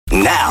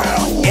Now,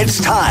 it's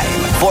time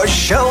for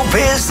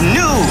Showbiz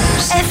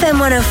News. FM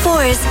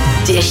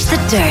 104's Dish the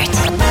Dirt.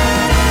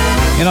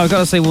 You know, I've got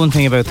to say one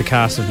thing about the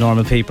cast of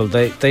Normal People.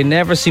 They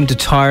never seem to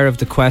tire of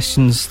the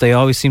questions. They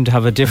always seem to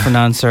have a different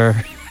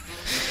answer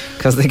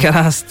because they get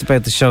asked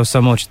about the show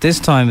so much. This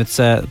time it's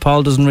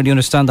Paul doesn't really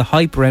understand the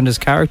hype around his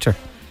character.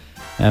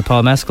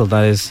 Paul Mescal,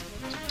 that is.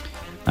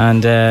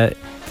 And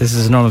this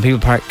is a Normal People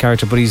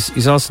character, but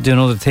he's also doing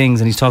other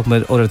things and he's talking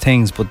about other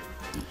things, but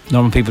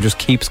Normal People just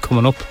keeps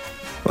coming up.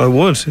 I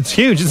would. It's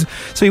huge.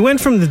 So he went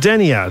from the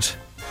Denny ad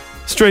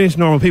straight into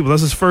Normal People.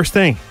 That's his first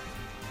thing.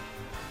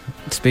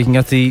 Speaking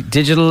at the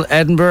Digital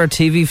Edinburgh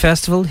TV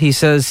Festival, he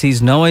says he's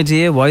no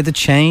idea why the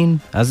chain,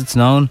 as it's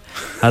known,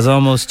 has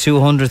almost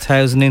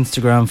 200,000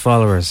 Instagram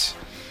followers.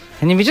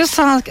 Can you just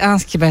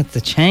ask you about the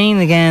chain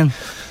again?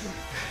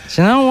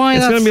 Do you know why?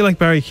 It's going to be like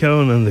Barry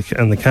Keoghan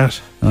and the cat.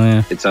 Oh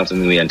yeah. It's not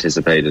something we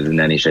anticipated in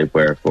any shape,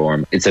 way or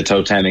form. It's a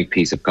totemic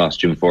piece of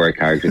costume for a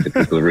character that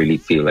people really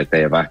feel like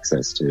they have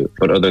access to.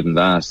 But other than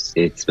that,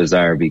 it's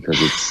bizarre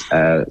because it's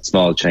a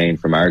small chain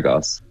from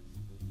Argos.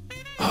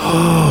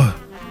 Oh,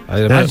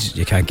 I imagine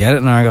you can't get it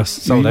in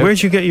Argos.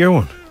 Where'd you get your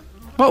one?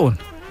 What one?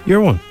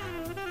 Your one.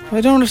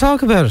 I don't want to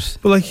talk about it.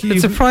 But like,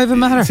 it's a private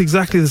matter. It's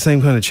exactly the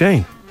same kind of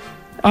chain.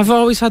 I've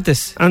always had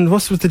this. And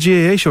what's with the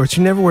GAA shorts?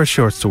 You never wear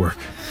shorts to work.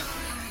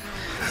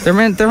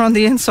 They're on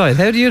the inside.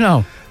 How do you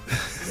know?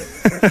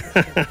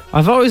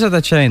 I've always had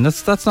that chain.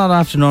 That's not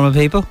after Normal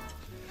People.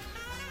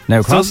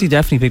 Now, Crossy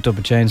definitely picked up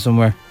a chain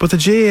somewhere. But the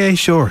GAA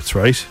shorts,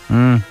 right?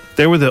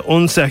 They were the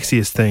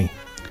unsexiest thing.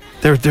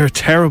 They're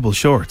terrible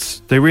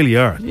shorts. They really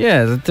are.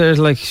 Yeah, they're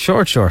like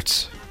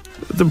shorts.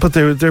 But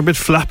they're a bit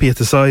flappy at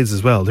the sides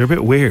as well. They're a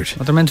bit weird.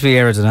 Well, they're meant to be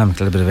aerodynamic,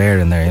 a little bit of air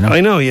in there, you know.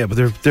 I know, yeah, but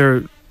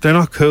they're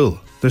not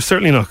cool. They're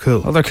certainly not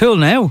cool. Oh, they're cool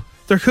now.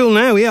 They're cool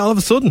now, yeah. All of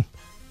a sudden,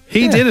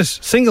 he did it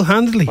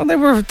single-handedly.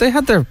 Well, they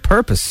had their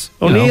purpose.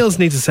 O'Neill's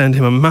need to send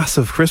him a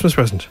massive Christmas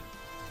present.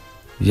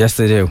 Yes,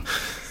 they do.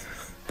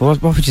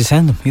 But what would you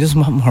send him? He doesn't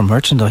want more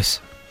merchandise.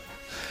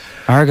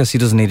 Argos, he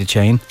doesn't need a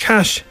chain.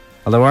 Cash.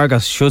 Although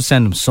Argos should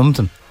send him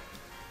something,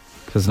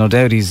 because no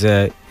doubt he's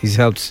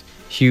helped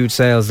huge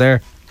sales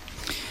there.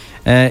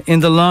 In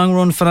the long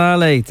run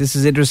finale, this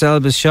is Idris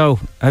Elba's show.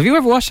 Have you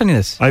ever watched any of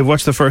this? I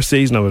watched the first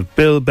season of it.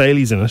 Bill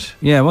Bailey's in it.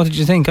 Yeah, what did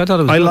you think? I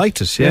thought it was I good.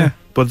 liked it, yeah.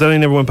 But then I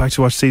never went back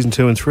to watch season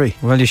 2 and 3.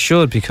 Well, you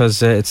should,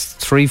 because it's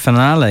 3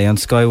 finale on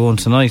Sky 1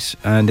 tonight,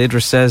 and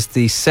Idris says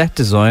the set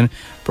design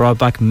brought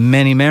back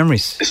many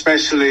memories.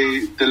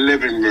 Especially the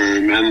living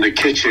room and the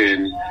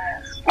kitchen.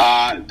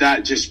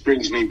 That just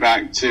brings me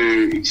back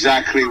to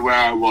exactly where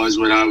I was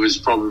when I was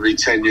probably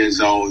 10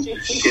 years old.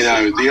 You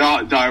know, the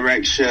art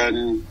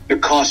direction, the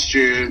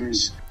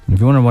costumes. If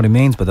you wonder what he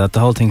means by that, the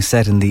whole thing's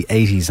set in the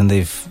 80s and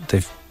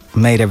they've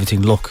made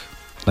everything look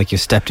like you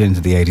stepped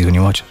into the 80s when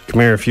you watch it. Come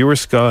here, if you were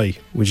Sky,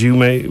 would you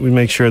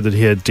make sure that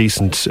he had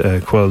decent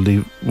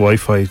quality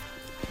Wi-Fi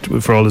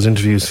for all his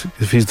interviews?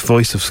 If he's the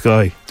voice of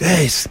Sky.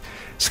 Hey,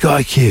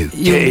 Sky Q,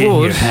 get in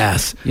your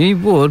house. You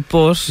would,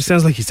 but he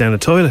sounds like he's down a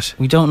toilet.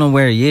 We don't know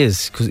where he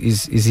is, because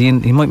he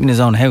might be in his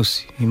own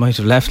house. He might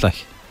have left,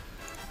 like.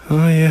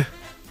 Oh yeah.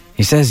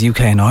 He says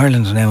UK and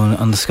Ireland now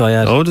on the Sky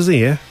ad. Oh, does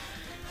he? Yeah.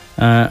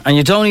 And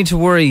you don't need to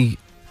worry,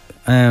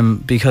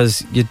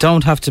 because you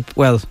don't have to.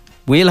 Well,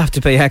 we'll have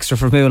to pay extra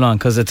for Mulan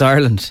because it's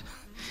Ireland,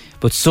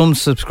 but some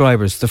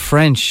subscribers, the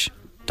French,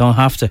 don't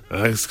have to.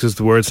 It's because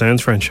the word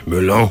sounds French.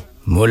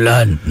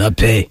 Mulan, not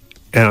pay.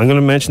 I'm going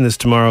to mention this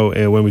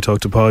tomorrow when we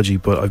talk to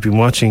Podgy, but I've been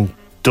watching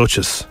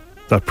Duchess,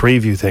 that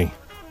preview thing.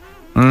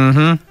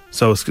 Mm-hmm.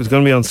 So it's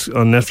going to be on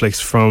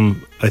Netflix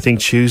from, I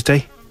think,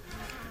 Tuesday.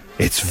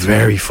 It's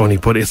very funny,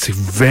 but it's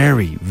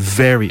very,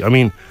 very... I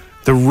mean,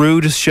 the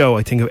rudest show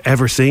I think I've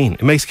ever seen.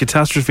 It makes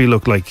Catastrophe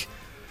look like...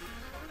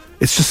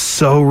 It's just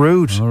so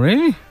rude. Oh,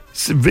 really?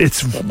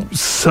 It's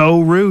so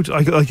rude.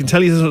 I can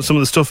tell you some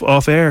of the stuff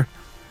off air,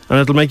 and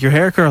it'll make your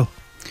hair curl.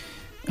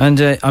 And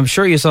I'm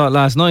sure you saw it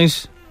last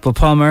night, but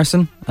Paul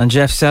Merson and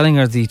Jeff Selling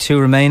are the 2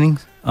 remaining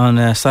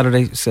on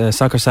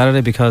Soccer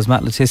Saturday, because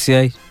Matt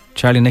Letizia,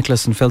 Charlie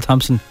Nicholas and Phil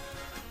Thompson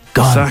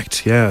gone.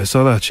 Sacked, yeah, I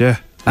saw that, yeah.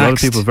 A lot of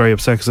people are very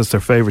upset because it's their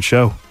favourite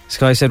show.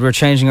 Sky said, we're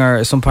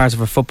changing some parts of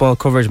our football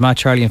coverage. Matt,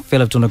 Charlie and Phil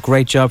have done a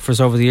great job for us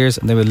over the years,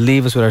 and they will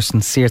leave us with our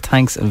sincere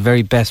thanks and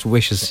very best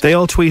wishes. They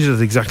all tweeted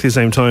at exactly the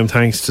same time.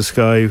 Thanks to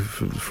Sky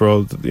for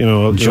all,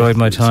 enjoyed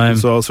my time.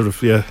 It's all sort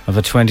of, yeah. I've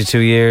had 22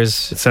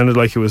 years. It sounded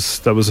like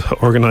that was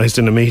organised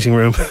in a meeting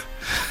room.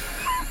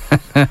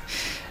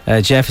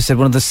 Jeff has said,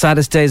 one of the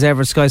saddest days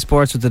ever at Sky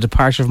Sports with the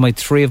departure of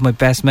 3 of my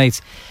best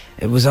mates.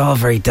 It was all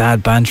very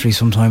dad bantery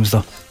sometimes,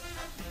 though.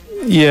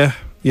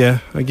 Yeah,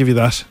 I give you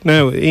that.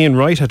 Now, Ian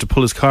Wright had to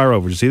pull his car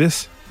over. Did you see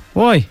this?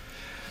 Why?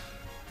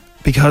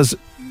 Because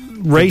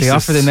racists... The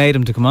offer they made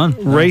him to come on.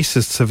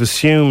 Racists have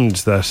assumed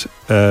that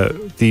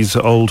these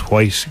old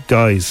white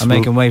guys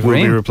will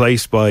be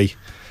replaced by,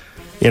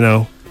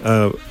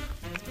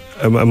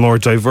 a more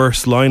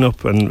diverse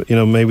lineup,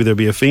 and maybe there'll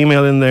be a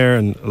female in there,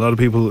 and a lot of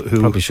people who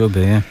probably should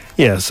be, yeah.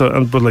 Yeah.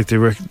 So,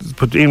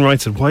 but Ian Wright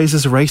said, "Why is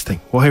this a race thing?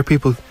 Why are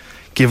people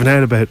giving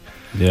out about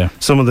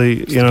some of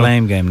the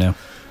blame game now?"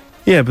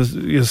 Yeah, but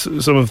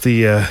some of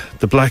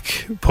the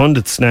black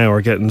pundits now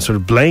are getting sort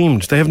of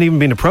blamed. They haven't even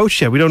been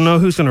approached yet. We don't know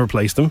who's going to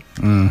replace them.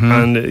 Mm-hmm.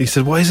 And he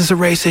said, why is this a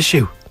race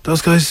issue?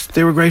 Those guys,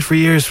 they were great for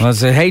years. Well,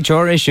 it's a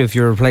HR issue if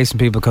you're replacing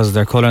people because of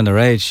their colour and their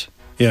age.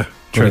 Yeah,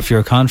 But true. if you're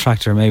a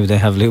contractor, maybe they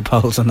have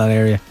loopholes in that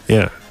area.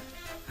 Yeah.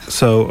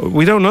 So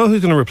we don't know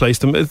who's going to replace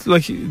them. It's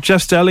like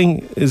Jeff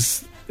Stelling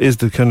is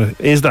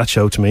that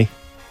show to me.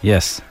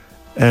 Yes.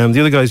 The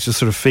other guys just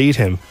sort of feed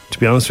him, to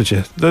be honest with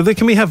you.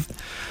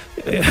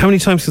 How many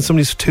times can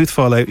somebody's tooth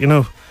fall out, you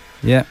know?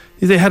 Yeah.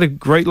 They had a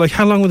great, like,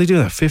 how long were they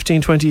doing that?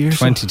 15, 20 years?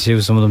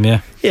 22, some of them,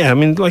 yeah. Yeah, I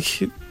mean,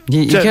 like... You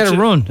get a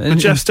run. But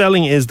Jeff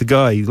Stelling is the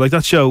guy. Like,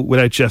 that show,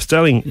 without Jeff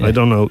Stelling, Yeah. I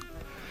don't know.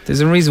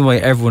 There's a reason why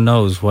everyone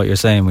knows what you're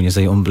saying when you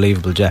say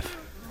unbelievable Jeff.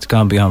 It's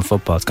gone beyond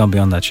football. It's gone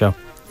beyond that show.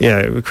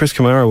 Yeah, Chris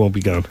Kamara won't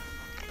be gone.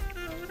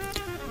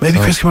 Maybe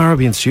So- Chris Kamara will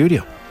be in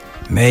studio.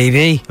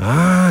 Maybe.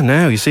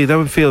 Now, you see, that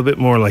would feel a bit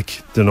more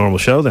like the normal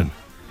show then.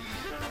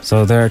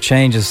 So there are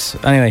changes.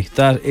 Anyway,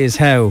 that is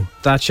how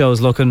that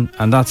show's looking,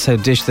 and that's how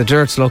Dish the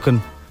Dirt's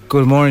looking.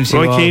 Good morning to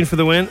you Roy all. Keane for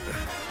the win.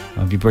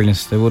 That'd be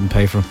brilliant. They wouldn't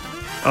pay for him.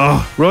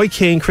 Oh, Roy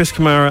Keane, Chris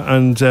Kamara,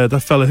 and that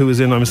fella who was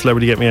in I'm a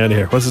Celebrity, Get Me Out of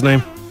Here. What's his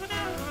name?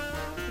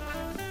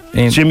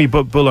 Jimmy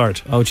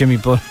Bullard. Oh, Jimmy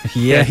Bullard.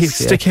 Yes.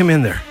 Stick him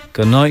in there.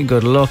 Good night,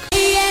 good luck.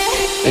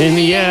 In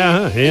the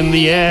air.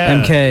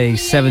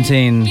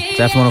 MK17,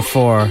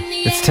 F104.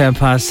 It's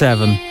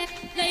 7:10.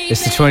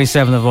 It's the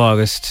 27th of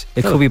August.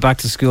 It could be back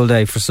to school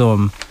day for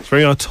some. It's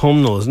very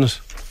autumnal, isn't it?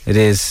 It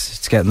is.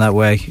 It's getting that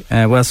way.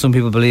 Well, some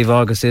people believe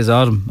August is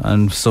autumn,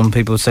 and some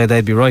people say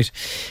they'd be right.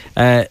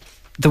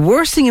 The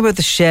worst thing about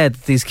the shed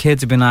that these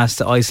kids have been asked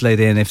to isolate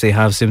in if they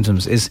have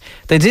symptoms is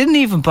they didn't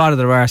even bother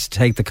their arse to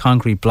take the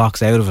concrete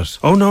blocks out of it.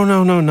 Oh, no,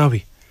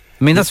 Nobby.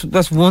 I mean,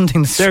 that's one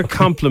thing. They're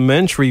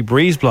complimentary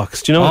breeze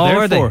blocks. Do you know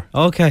what they're for?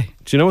 Okay.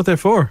 Do you know what they're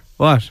for?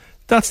 What?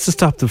 That's to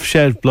stop the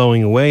shed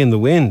blowing away in the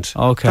wind.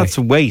 Okay. That's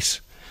a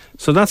weight.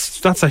 So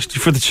that's actually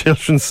for the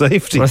children's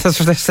safety. Well, that's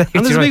for their safety.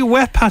 And there's a right. big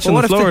wet patch Well,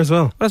 on the floor as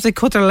well. What if they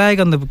cut their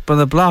leg on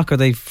the block, or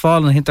they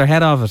fall and hit their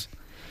head off it?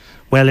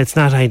 Well, it's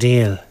not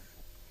ideal.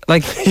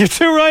 Like, You're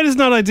too right, it's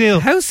not ideal.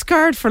 how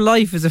scarred for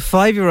life is a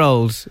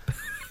 5-year-old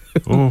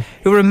Oh.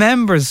 who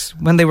remembers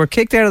when they were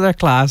kicked out of their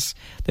class,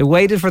 they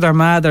waited for their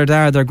ma, their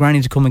dad, their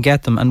granny to come and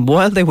get them, and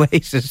while they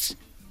waited...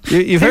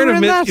 You've They heard were of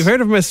in that. You've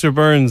heard of Mr.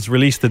 Burns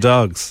Release the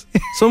Dogs.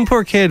 Some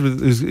poor kid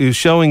who's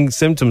showing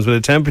symptoms with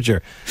a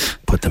temperature.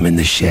 Put them in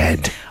the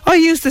shed. I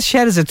used the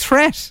shed as a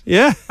threat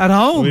Yeah. at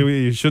home.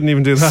 You shouldn't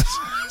even do that.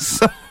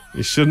 So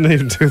You shouldn't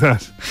even do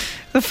that.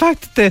 the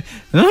fact that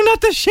no, not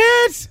the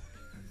shed.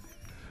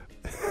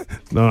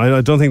 No,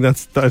 I don't think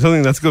that's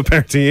good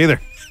parenting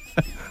either.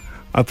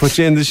 I'll put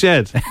you in the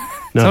shed. It's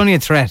No. only a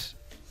threat.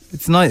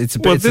 It's nice. It's a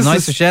Well, it's a this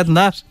nicer is- shed than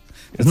that.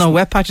 There's no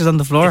wet patches on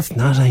the floor. It's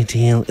not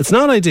ideal. It's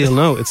not ideal,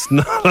 no. It's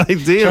not Sure,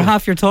 ideal.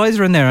 half your toys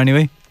are in there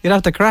anyway. You'd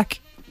have to crack.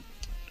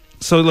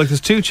 So, like,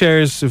 there's 2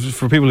 chairs.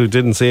 For people who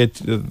didn't see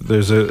it,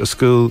 there's a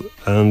school,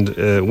 and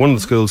one of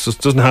the schools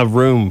just doesn't have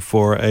room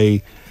for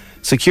a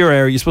secure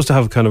area. You're supposed to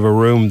have kind of a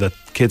room that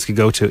kids could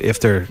go to if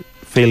they're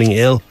feeling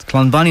ill.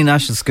 Clonbonny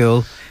National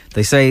School,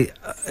 they say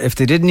if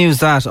they didn't use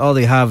that, all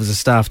they have is a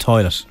staff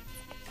toilet.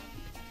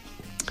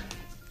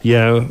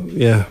 Yeah.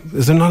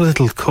 Is there not a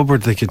little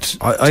cupboard they could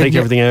take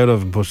everything out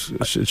of and put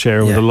a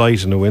chair with a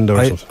light and a window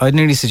or something? I'd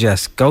nearly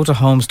suggest go to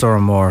Home Store or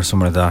More or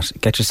somewhere like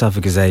that. Get yourself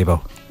a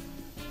gazebo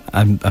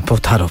and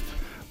put that up.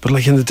 But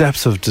like in the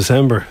depths of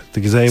December, the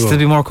gazebo. Still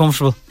be more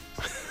comfortable.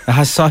 It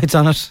has sides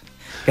on it.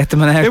 Get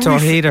them an It would outdoor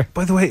be heater.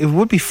 By the way, it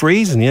would be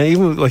freezing. Yeah,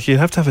 even like you'd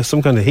have to have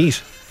some kind of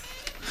heat.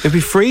 It'd be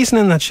freezing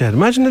in that shed.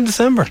 Imagine in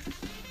December.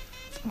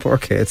 Poor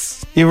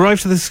kids. You arrive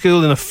to the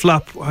school in a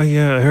flap. Oh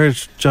yeah, I heard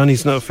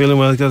Johnny's not feeling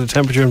well. He's got a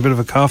temperature and a bit of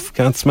a cough.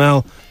 Can't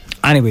smell.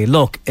 Anyway,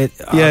 look.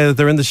 Yeah,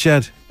 they're in the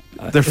shed.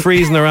 They're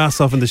freezing their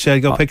ass off in the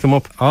shed. Go pick them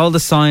up. All the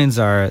signs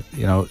are,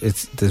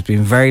 there's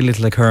been very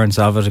little occurrence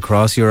of it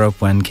across Europe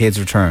when kids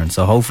return.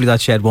 So hopefully that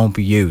shed won't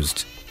be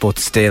used. But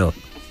still.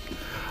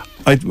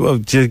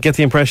 Do you get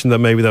the impression that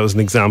maybe that was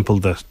an example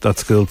that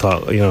school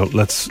thought,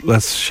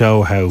 let's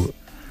show how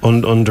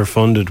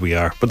underfunded we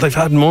are. But they've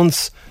had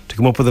months to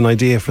come up with an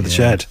idea for the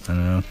shed. I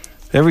know.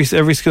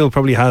 Every school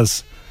probably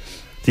has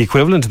the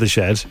equivalent to the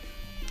shed,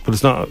 but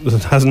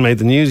it hasn't made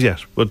the news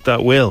yet. But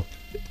that will.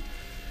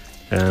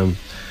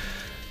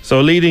 So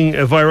a leading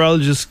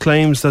virologist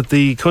claims that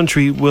the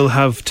country will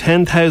have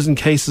 10,000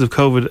 cases of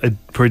COVID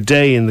per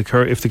day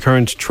if the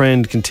current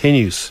trend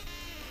continues.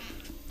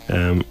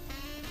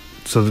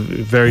 So the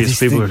various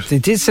people They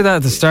did say that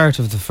at the start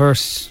of the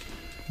first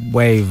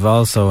wave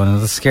also,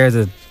 and it scared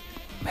the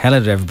hell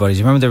out of everybody. Do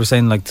you remember they were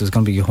saying like there's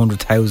going to be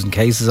 100,000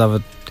 cases of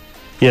it?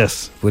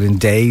 Yes. Within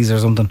days or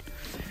something.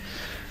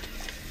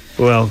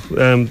 Well,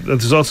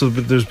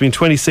 there's been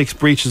 26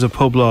 breaches of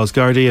pub laws.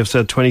 Gardaí have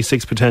said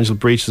 26 potential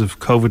breaches of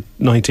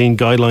COVID-19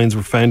 guidelines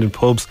were found in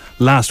pubs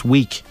last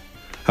week.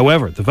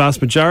 However, the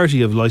vast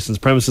majority of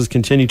licensed premises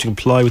continue to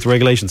comply with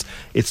regulations.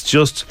 It's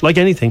just, like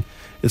anything,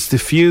 it's the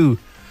few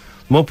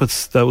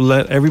muppets that will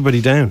let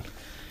everybody down.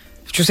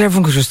 If just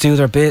everyone could just do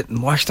their bit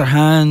and wash their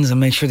hands and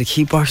make sure they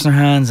keep washing their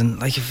hands, and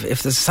like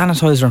if there's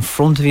sanitizer in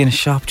front of you in a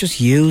shop, just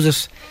use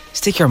it.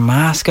 Stick your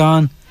mask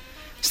on.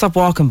 Stop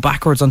walking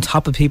backwards on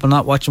top of people,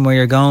 not watching where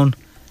you're going.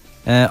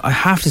 I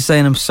have to say,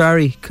 and I'm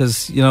sorry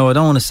because I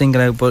don't want to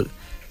single out, but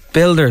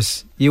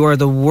builders, you are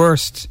the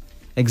worst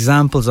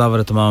examples of it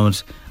at the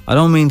moment. I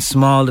don't mean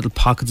small little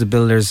pockets of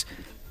builders,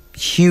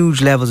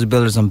 huge levels of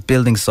builders on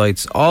building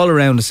sites all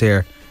around us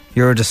here.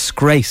 You're a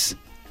disgrace.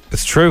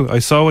 It's true. I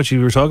saw what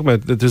you were talking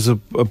about. That there's a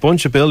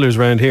bunch of builders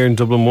around here in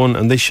Dublin 1,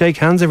 and they shake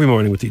hands every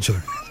morning with each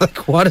other.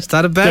 Like, what is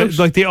that about?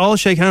 They all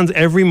shake hands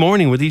every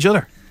morning with each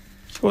other.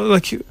 Well,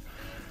 like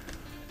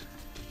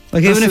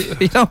even if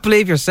you don't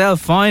believe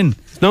yourself, fine.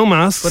 No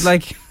mask, but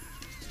like,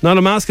 not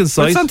a mask in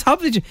sight. It's on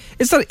top of each other.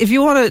 It's not. If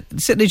you want to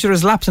sit in each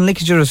other's laps and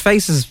lick each other's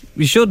faces,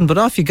 you shouldn't. But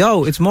off you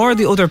go. It's more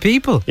the other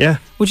people. Yeah.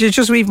 Which is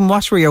just even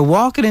watch where you're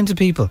walking into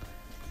people.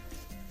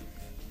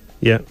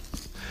 Yeah.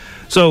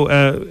 So,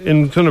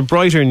 in kind of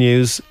brighter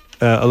news,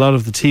 a lot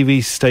of the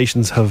TV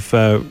stations have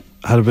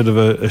had a bit of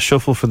a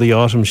shuffle for the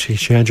autumn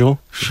schedule.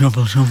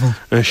 Shuffle.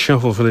 A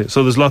shuffle for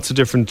so there's lots of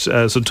different.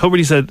 So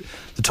Tuberty said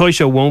the toy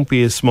show won't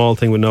be a small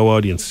thing with no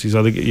audience. You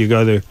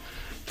either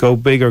go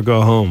big or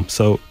go home.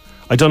 So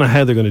I don't know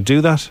how they're going to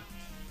do that,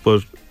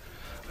 but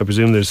I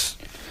presume there's.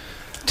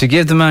 To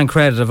give the man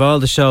credit, of all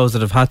the shows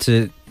that have had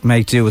to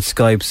make do with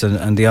Skypes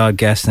and the odd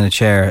guest in a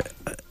chair,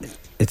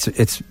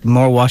 it's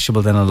more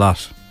watchable than a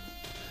lot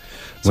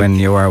when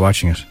you are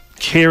watching it.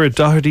 Ciara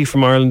Doherty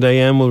from Ireland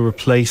AM will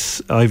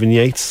replace Ivan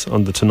Yates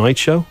on The Tonight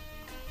Show.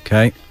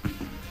 Okay.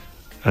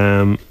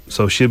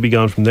 So she'll be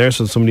gone from there,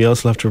 so somebody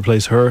else will have to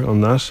replace her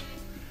on that.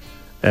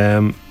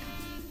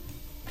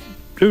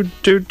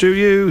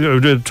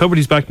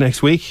 Tuberty's back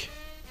next week.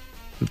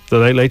 The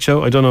Late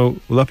Show. I don't know,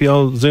 will that be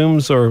all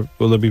Zooms or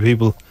will there be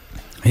people?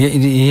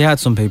 He had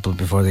some people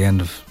before the end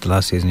of the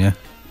last season, yeah.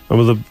 And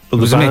will it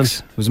was a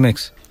mix. It was a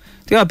mix.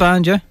 They got a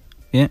band, yeah?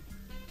 Yeah.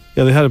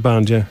 Yeah, they had a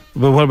band, yeah.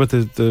 But what about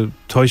the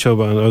Toy Show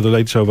band or the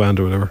Late Show band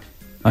or whatever?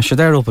 I'm sure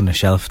they're up on the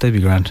shelf. They'd be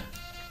grand.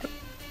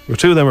 Well,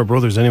 two of them are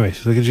brothers anyway,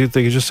 so they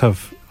could just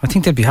have. I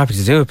think they'd be happy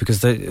to do it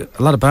because a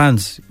lot of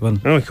bands. Well,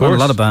 of course. Not a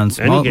lot of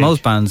bands.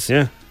 Most bands.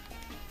 Yeah.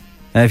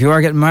 If you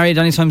are getting married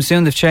anytime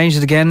soon, they've changed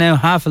it again now.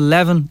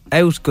 11:30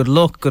 out. Good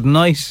luck. Good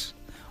night.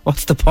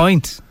 What's the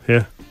point?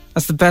 Yeah.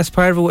 That's the best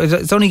part of it.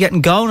 It's only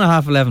getting going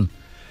at 11:30.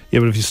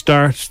 Yeah, but if you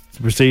start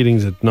the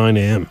proceedings at 9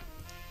 a.m.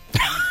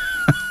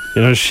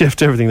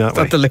 shift everything that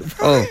way. That's the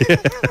loophole. Yeah.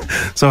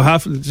 So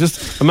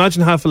just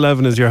imagine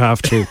 11:30 is your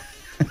 2:30.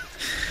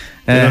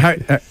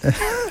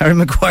 Harry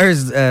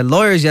Maguire's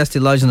lawyers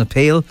yesterday lodged an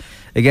appeal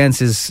against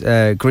his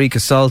Greek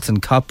assault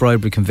and cop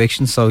bribery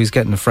conviction, so he's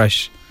getting a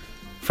fresh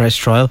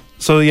trial.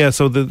 So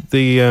so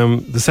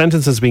the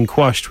sentence has been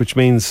quashed, which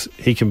means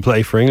he can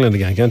play for England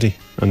again, can't he?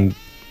 And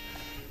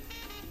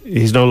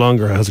he's no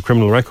longer has a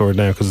criminal record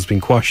now because it's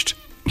been quashed.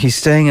 He's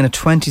staying in a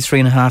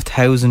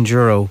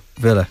 €23,500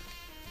 villa.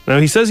 Now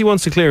he says he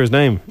wants to clear his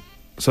name,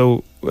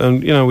 so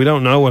we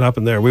don't know what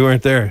happened there. We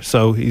weren't there,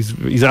 so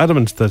he's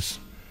adamant that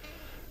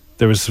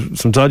there was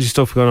some dodgy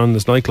stuff going on in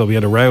this nightclub. He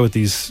had a row with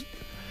these.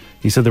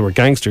 He said they were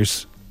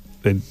gangsters.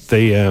 They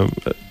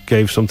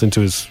gave something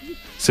to his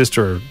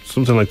sister or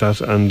something like that,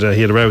 and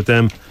he had a row with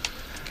them.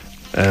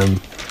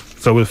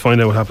 So we'll find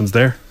out what happens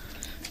there.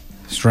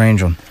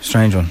 Strange one.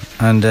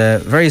 And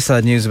very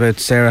sad news about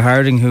Sarah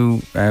Harding,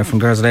 who from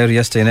Girls Aloud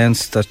yesterday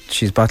announced that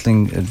she's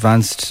battling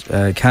advanced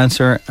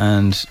cancer.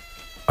 And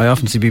I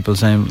often see people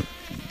saying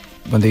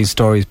when these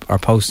stories are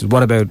posted,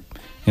 what about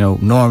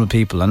normal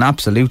people? And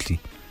absolutely,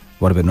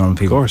 what about normal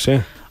people? Of course,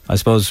 yeah. I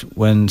suppose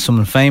when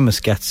someone famous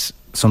gets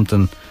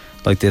something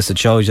like this, it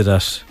shows you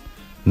that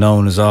no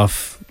one is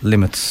off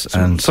limits.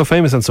 And so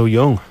famous and so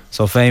young.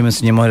 So famous,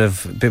 and you might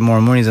have a bit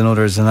more money than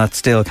others, and that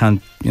still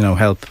can't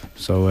help.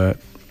 So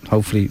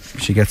hopefully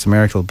she gets a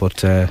miracle,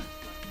 but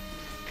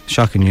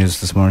shocking news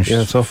this morning.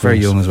 She's very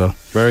young as well.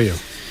 Very young.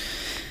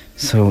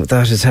 So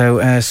that is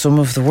how some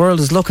of the world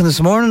is looking this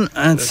morning.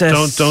 And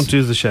don't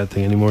do the shed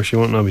thing anymore. She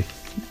won't know me.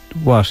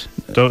 What?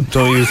 Don't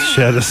use the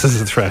shed as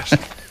a threat.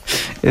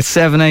 It's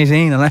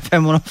 7:18 on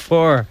FM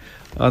 104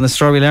 on the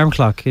Strawberry Alarm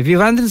Clock. If you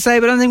have anything to say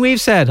about anything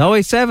we've said,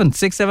 087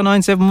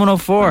 679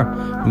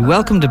 7104. We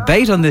welcome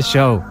debate on this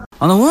show.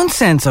 On the one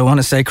sense, I want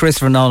to say,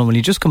 Christopher Nolan, will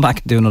you just come back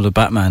and do another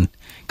Batman?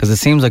 Because it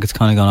seems like it's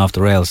kind of gone off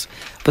the rails.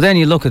 But then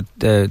you look at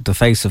the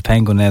face of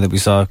Penguin now that we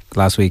saw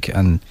last week,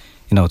 and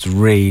it's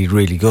really,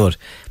 really good.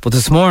 But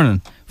this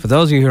morning, for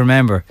those of you who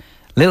remember,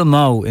 Little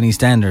Mo in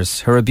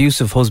EastEnders, her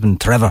abusive husband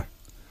Trevor,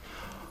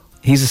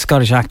 he's a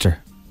Scottish actor.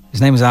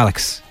 His name is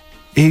Alex.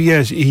 He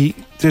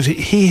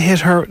hit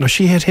her. No,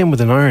 she hit him with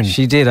an iron.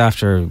 She did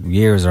after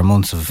years or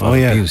months of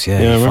abuse. Yeah,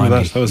 I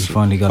remember that. That was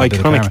finally got iconic.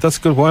 A bit of That's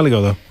a good while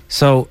ago, though.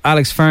 So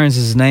Alex Ferns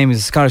is his name. He's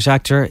a Scottish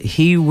actor.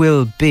 He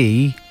will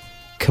be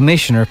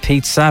Commissioner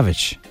Pete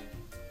Savage,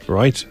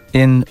 right,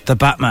 in The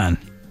Batman.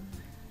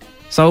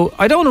 So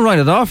I don't want to write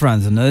it off,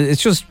 Ranson.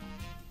 It's just,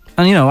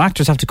 and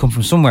actors have to come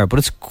from somewhere, but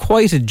it's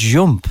quite a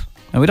jump.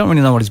 And we don't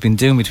really know what he's been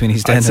doing between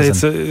EastEnders. I'd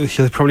say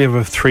he'll probably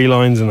have 3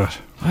 lines in it.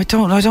 I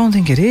don't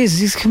think it is.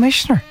 He's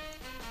commissioner.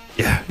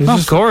 Yeah,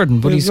 Not Gordon,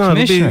 but he's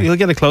commissioner. He'll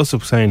get a close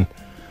up saying,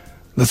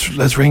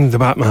 "Let's ring the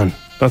Batman."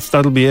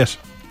 That'll be it.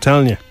 I'm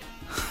telling you,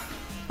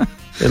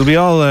 it'll be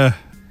all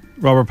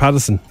Robert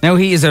Pattinson. Now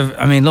he is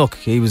look,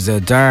 he was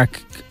a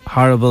dark,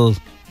 horrible,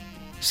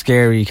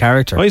 scary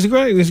character. Oh, he's a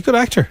good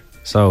actor.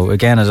 So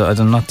again,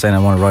 I'm not saying I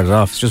want to write it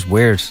off. It's just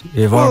weird.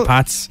 You have our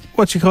Pats.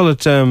 What you call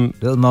it?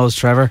 Little Mo's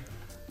Trevor.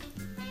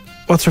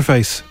 What's her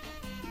face?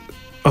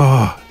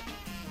 Oh,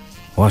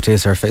 what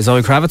is her face?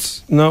 Zoe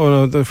Kravitz?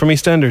 No, from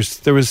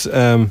EastEnders. There was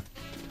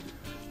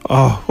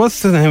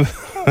what's the name?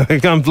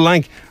 I've gone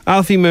blank.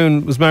 Alfie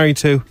Moon was married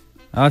to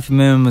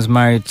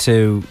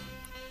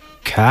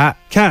Kat.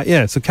 Kat,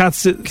 yeah. So Kat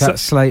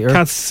Slater.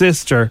 Kat's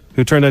sister,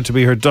 who turned out to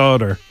be her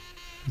daughter.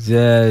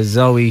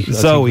 Zoe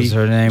was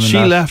her name. She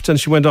left and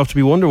she went off to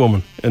be Wonder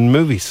Woman in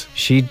movies.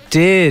 She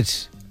did.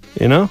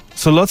 You know?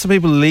 So lots of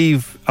people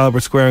leave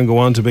Albert Square and go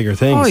on to bigger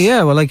things. Oh,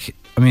 yeah. Well,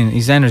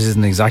 EastEnders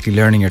isn't exactly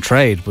learning your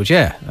trade, but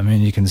yeah,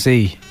 you can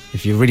see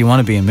if you really want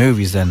to be in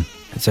movies, then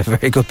it's a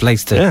very good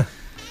place to. Yeah.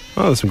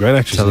 Oh, there's some great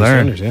actors to in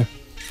learn. EastEnders, yeah.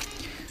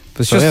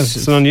 But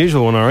it's an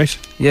unusual one, all right.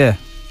 Yeah.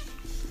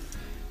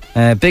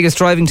 Biggest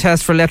driving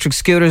test for electric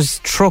scooters.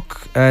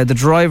 Truck. The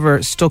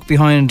driver stuck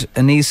behind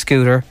an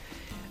e-scooter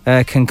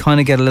can kind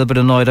of get a little bit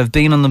annoyed. I've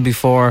been on them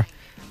before.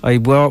 I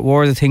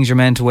wore the things you're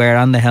meant to wear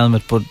and the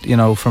helmet, but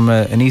from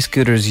an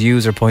e-scooter's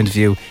user point of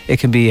view, it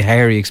can be a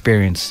hairy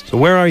experience. So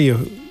where are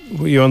you?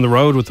 Were you on the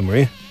road with them, were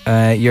you?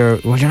 You're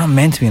not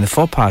meant to be in the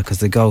footpath because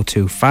they go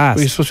too fast.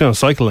 Well, you're supposed to be on a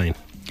cycle lane.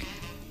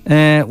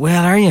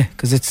 Well, are you?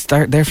 Because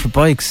they're for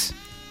bikes.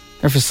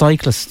 They're for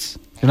cyclists.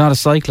 You're not a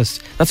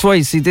cyclist. That's why,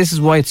 you see, this is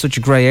why it's such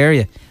a grey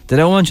area. They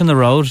don't want you on the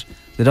road.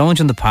 They don't want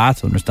you on the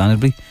path,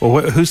 understandably.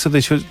 Well, who said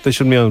they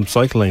shouldn't be on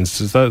cycle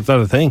lanes? Is that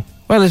a thing?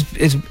 Well,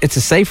 it's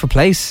a safer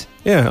place.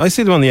 Yeah, I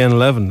see them on the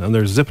N11 and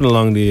they're zipping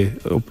along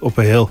up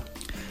a hill.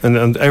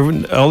 And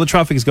all the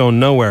traffic is going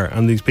nowhere,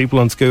 and these people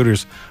on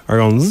scooters are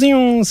going,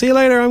 zoom, see you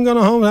later, I'm going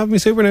home, have me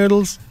super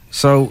noodles.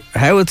 So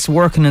how it's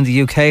working in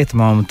the UK at the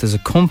moment, there's a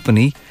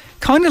company,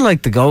 kind of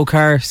like the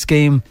Go-Car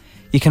scheme.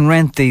 You can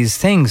rent these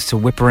things to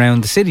whip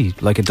around the city,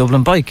 like a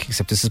Dublin bike,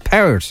 except this is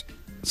powered.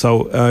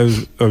 So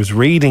I was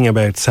reading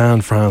about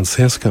San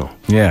Francisco.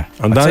 Yeah.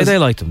 And I'd say they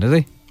liked them, did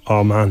they?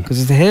 Oh, man. Because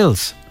it's the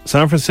hills.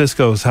 San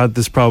Francisco's had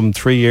this problem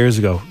 3 years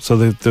ago. So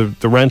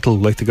the rental,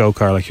 like the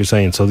Go-Car, like you're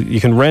saying, so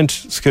you can rent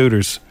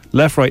scooters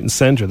left, right and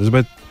centre. I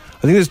think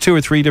there's 2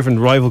 or 3 different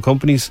rival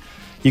companies.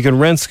 You can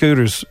rent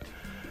scooters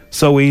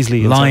so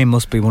easily. Lime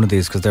must be one of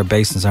these because they're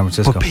based in San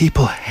Francisco. But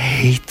people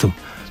hate them.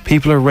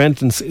 People are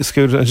renting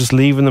scooters and just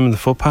leaving them in the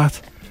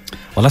footpath.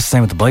 Well, that's the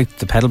same with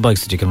the pedal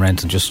bikes that you can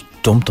rent and just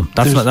dump them.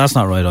 That's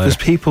not right either. There's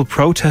people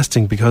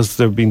protesting because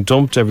they're being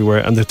dumped everywhere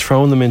and they're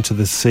throwing them into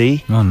the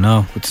sea. Oh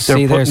no!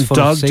 They're putting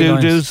dog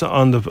doo-doos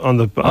on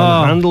the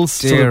handles.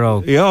 Dear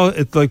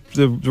it's like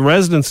the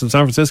residents in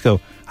San Francisco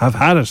have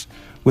had it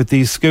with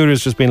these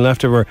scooters just being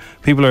left everywhere.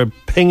 People are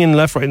pinging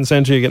left, right, and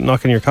centre. You get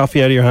knocking your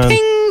coffee out of your hand.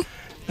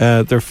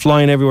 Ping! They're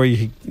flying everywhere.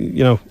 You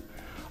know,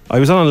 I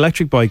was on an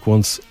electric bike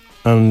once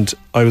and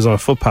I was on a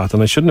footpath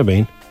and I shouldn't have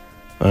been.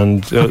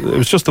 And it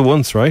was just the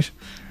once, right?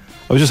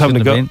 I was just having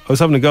to go. I was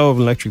having to go of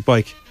an electric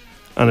bike,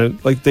 and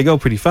they go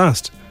pretty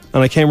fast.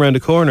 And I came around a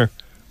corner,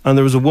 and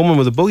there was a woman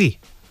with a buggy.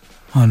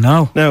 Oh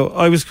no! Now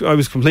I was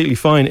completely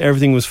fine.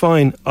 Everything was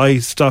fine. I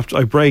stopped.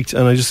 I braked,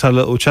 and I just had a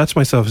little chat to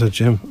myself. I said,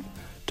 "Jim,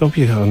 don't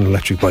be on an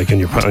electric bike on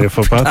your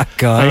footpath." That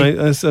guy.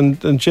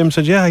 And Jim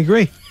said, "Yeah, I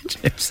agree."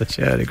 Jim said,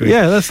 "Yeah, I agree."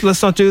 Yeah,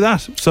 let's not do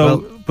that.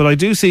 So, but I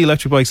do see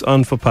electric bikes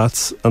on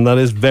footpaths, and that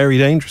is very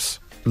dangerous.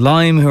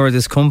 Lime, who are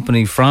this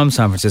company from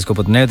San Francisco,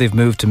 but now they've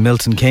moved to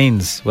Milton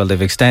Keynes. Well,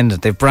 they've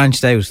extended, they've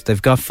branched out. They've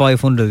got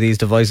 500 of these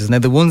devices. Now,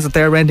 the ones that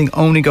they're renting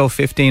only go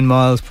 15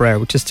 miles per hour,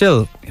 which is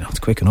still, it's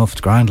quick enough. It's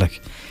grand,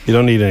 like. You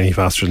don't need any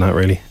faster than that,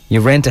 really.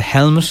 You rent a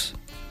helmet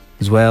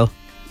as well.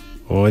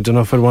 Oh, I don't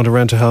know if I'd want to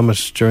rent a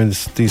helmet during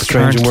these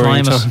strange and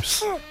worrying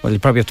times. Well, you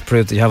probably have to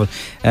prove that you have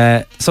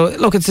it. So,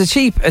 look, it's a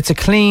cheap, it's a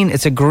clean,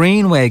 it's a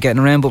green way of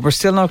getting around, but we're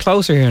still not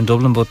closer here in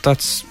Dublin, but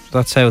that's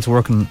how it's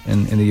working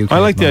in the UK. I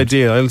like the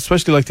idea. I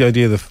especially like the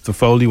idea of the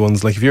foldy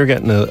ones. Like if you're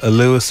getting a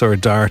Lewis or a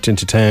Dart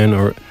into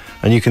town,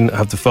 and you can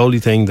have the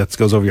foldy thing that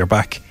goes over your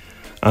back,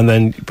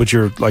 but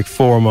you're like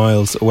 4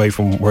 miles away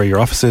from where your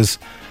office is,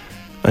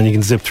 and you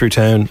can zip through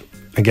town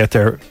and get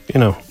there,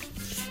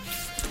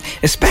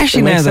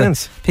 Especially now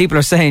that people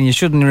are saying you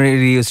shouldn't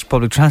really use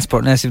public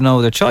transport unless you've no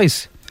other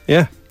choice.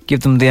 Yeah.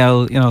 Give them the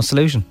old,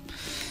 solution.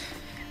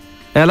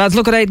 Lads,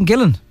 look at Aidan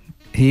Gillen.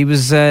 He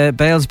was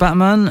Bale's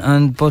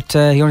Batman, but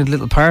he only did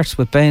little parts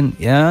with Bane.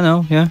 Yeah, I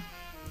know, yeah.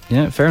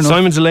 Yeah, fair enough.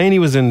 Simon Delaney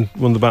was in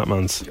one of the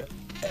Batmans.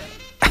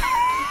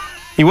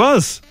 He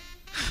was.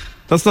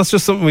 That's not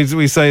just something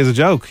we say as a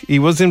joke. He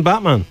was in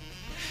Batman.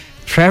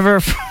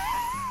 Trevor.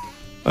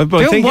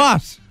 Doing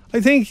what? I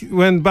think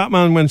when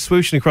Batman went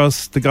swooshing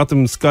across the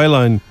Gotham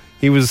skyline,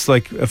 he was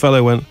like, a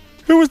fellow went,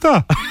 "Who was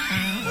that?"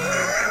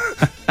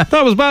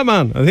 That was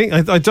Batman.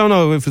 I don't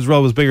know if his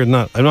role was bigger than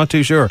that. I'm not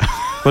too sure.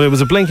 But it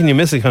was a blink and you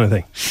miss it kind of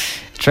thing.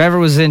 Trevor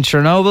was in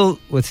Chernobyl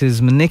with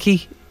his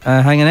Manicki.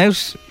 hanging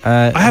out.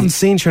 I haven't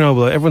seen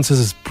Chernobyl. Everyone says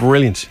it's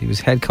brilliant. He was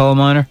head coal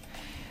miner.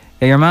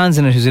 Yeah, your man's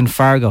in it who's in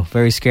Fargo.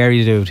 Very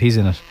scary dude. He's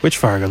in it. Which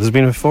Fargo? There's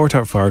been 4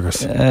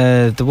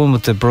 Fargos. The one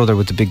with the brother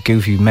with the big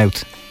goofy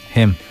mouth.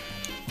 Him.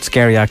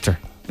 Scary actor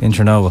in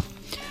Chernobyl.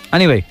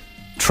 Anyway,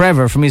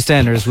 Trevor from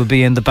EastEnders will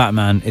be in The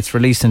Batman. It's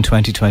released in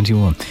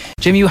 2021.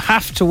 Jim, you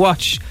have to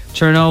watch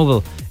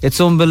Chernobyl.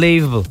 It's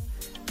unbelievable.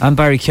 And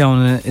Barry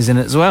Keoghan is in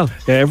it as well.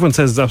 Yeah, everyone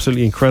says it's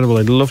absolutely incredible.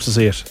 I'd love to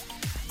see it.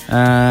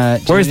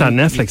 Where is that?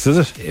 Netflix, is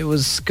it? It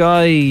was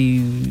Sky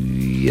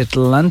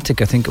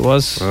Atlantic, I think it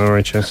was. All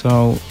right, yeah.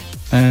 So,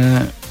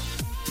 I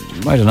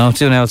don't know.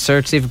 Do an out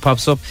search, see if it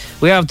pops up.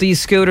 We have these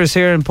scooters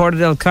here in Porta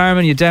del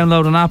Carmen. You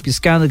download an app, you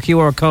scan the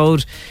QR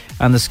code,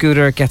 and the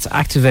scooter gets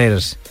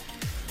activated.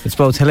 It's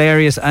both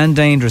hilarious and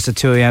dangerous at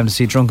 2 a.m. to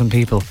see drunken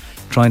people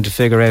trying to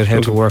figure out how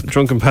to work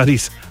drunken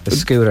paddies a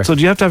scooter. So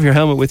do you have to have your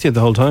helmet with you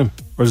the whole time,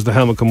 or does the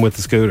helmet come with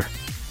the scooter?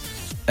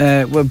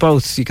 Well,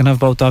 both. You can have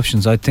both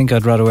options. I think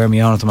I'd rather wear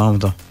me on at the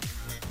moment, though.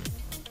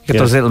 You get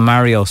those little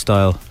Mario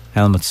style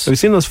helmets. Have you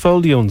seen those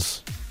foldy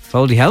ones?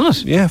 Foldy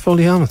helmet? Yeah,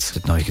 foldy helmets.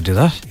 Didn't know you could do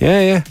that.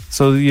 Yeah.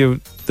 So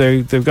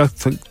they've got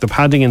the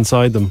padding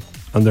inside them,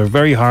 and they're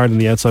very hard on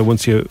the outside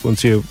once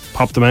you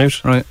pop them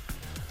out. Right.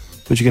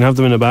 But you can have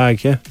them in a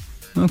bag. Yeah.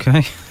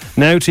 Okay.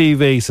 Now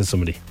TV, says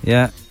somebody.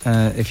 Yeah,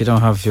 if you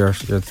don't have the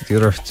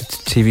other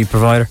TV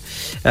provider.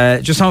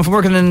 Just home from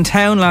working in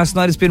town last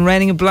night. It's been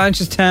raining in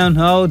Blanchardstown.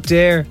 Oh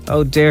dear.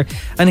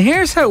 And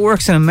here's how it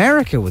works in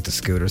America with the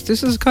scooters.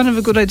 This is kind of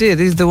a good idea.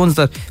 These are the ones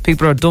that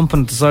people are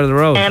dumping at the side of the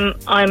road.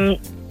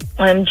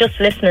 I'm just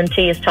listening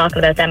to you talking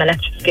about them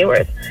electric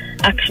scooters.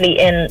 Actually,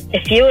 in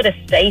a few of the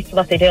states,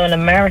 what they do in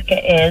America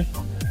is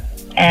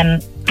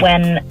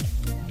when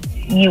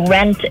you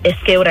rent a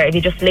scooter, if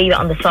you just leave it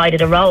on the side of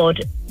the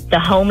road, the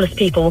homeless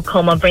people will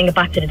come and bring it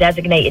back to the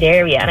designated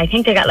area, and I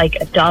think they get like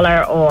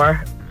 $1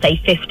 or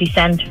say 50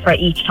 cents for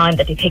each time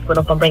that they pick one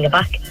up and bring it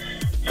back.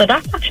 So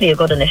that's actually a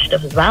good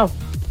initiative as well.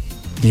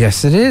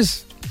 Yes, it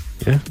is.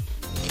 Yeah.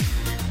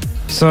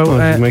 So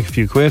they make a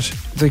few quid.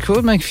 They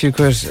could make a few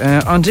quid.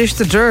 On Dish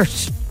the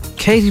Dirt,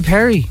 Katy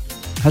Perry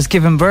has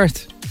given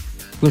birth.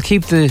 We'll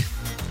keep the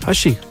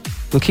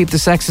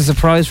sex a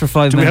surprise for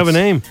 5 minutes. Do we have a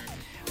name?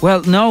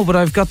 Well, no, but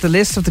I've got the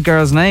list of the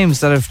girls' names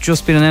that have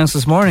just been announced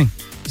this morning,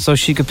 so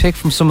she could pick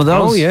from some of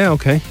those. Oh, yeah,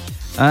 okay.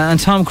 And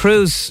Tom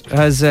Cruise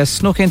has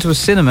snuck into a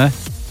cinema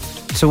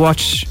to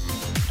watch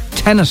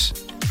Tenet.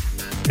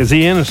 Is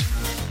he in it?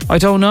 I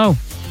don't know.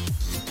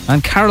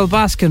 And Carol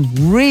Baskin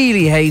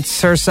really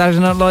hates her Saturday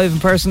Night Live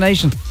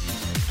impersonation.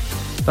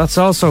 That's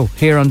also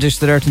here on Dish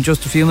the Dirt in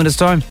just a few minutes'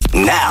 time.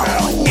 Now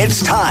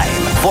it's time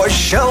for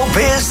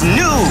Showbiz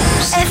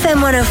News.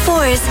 FM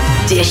 104's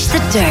Dish the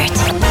Dirt.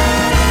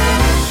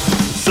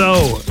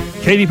 So,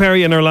 Katy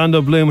Perry and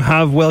Orlando Bloom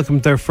have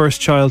welcomed their first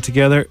child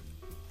together.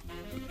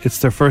 It's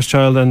their first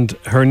child, and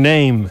her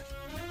name. Do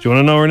you want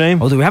to know her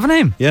name? Oh, do we have a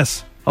name?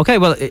 Yes. Okay,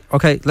 well,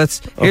 here's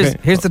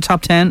the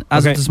top 10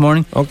 as of this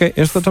morning. Okay,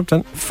 here's the top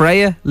 10.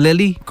 Freya,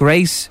 Lily,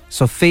 Grace,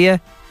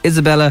 Sophia,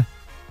 Isabella,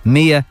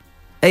 Mia,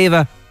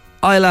 Ava,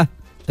 Isla,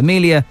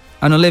 Amelia,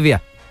 and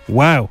Olivia.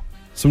 Wow,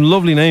 some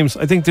lovely names.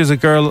 I think there's a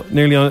girl called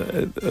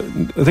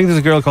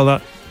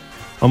that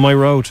on my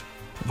road.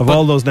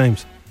 All those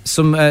names.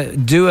 Some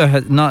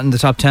Dua, not in the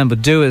top 10,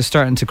 but Dua is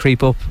starting to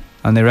creep up,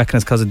 and they reckon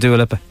it's because of Dua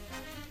Lipa.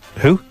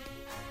 Who?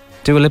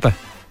 Dua Lipa.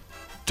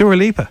 Dua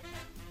Lipa.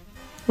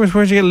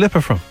 Where'd you get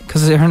Lipa from?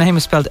 Because her name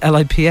is spelled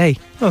Lipa.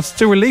 No, it's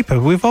Dua Lipa.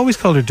 We've always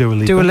called her Dua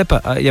Lipa. Dua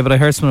Lipa. Yeah, but I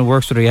heard someone who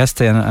works with her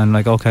yesterday, and I'm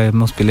like, okay, it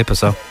must be Lipa,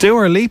 so.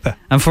 Dua Lipa.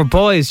 And for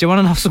boys, do you want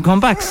to know some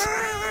comebacks?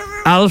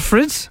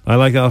 Alfred. I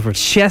like Alfred.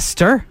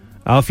 Chester.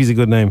 Alfie's a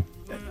good name.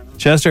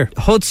 Chester.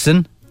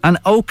 Hudson and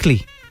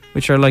Oakley,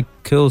 which are like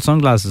cool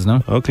sunglasses,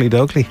 no? Oakley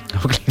Doakley.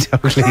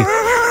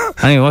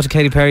 Anyway, what did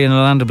Katy Perry and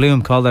Orlando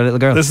Bloom call their little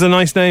girl? This is a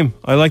nice name.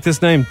 I like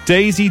this name.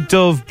 Daisy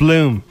Dove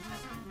Bloom.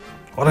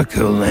 What a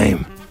cool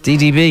name.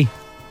 DDB.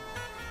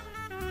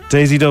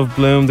 Daisy Dove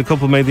Bloom. The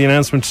couple made the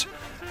announcement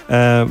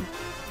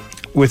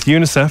with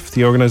UNICEF,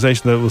 the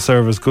organisation that will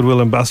serve as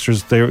goodwill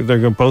ambassadors.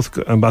 They're both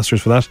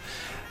ambassadors for that.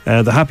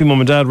 The happy mum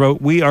and dad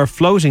wrote, "We are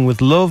floating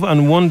with love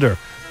and wonder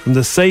from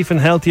the safe and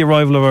healthy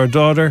arrival of our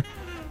daughter.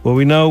 Well,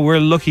 we know we're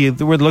lucky.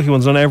 We're the lucky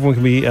ones. Not everyone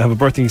can have a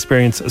birthing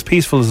experience as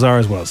peaceful as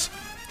ours was."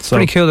 So,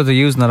 pretty cool that they're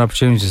using that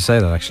opportunity to say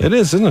that, actually. It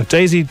is, isn't it?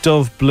 Daisy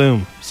Dove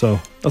Bloom. So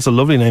that's a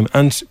lovely name.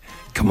 And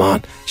come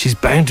on, she's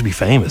bound to be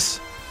famous.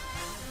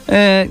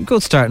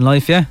 Good start in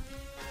life, yeah.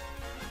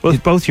 Well,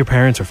 both your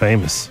parents are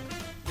famous.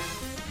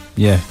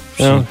 Yeah.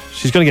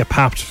 She's going to get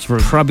papped.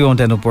 Probably won't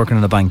end up working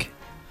in a bank.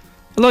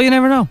 Although you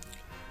never know.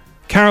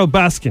 Carol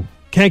Baskin.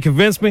 Can't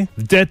convince me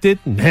that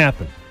didn't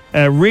happen.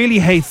 Really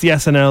hates the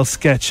SNL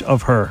sketch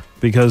of her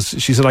because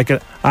she said,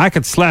 I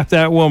could slap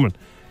that woman.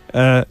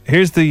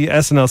 Here's the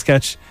SNL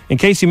sketch. In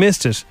case you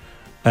missed it.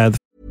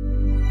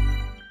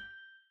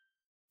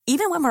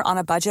 Even when we're on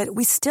a budget,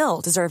 we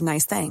still deserve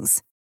nice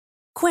things.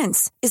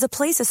 Quince is a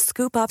place to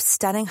scoop up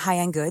stunning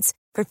high-end goods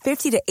for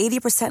 50 to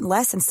 80%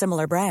 less than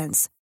similar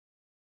brands.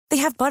 They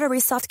have buttery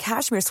soft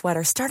cashmere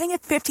sweaters starting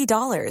at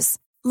 $50,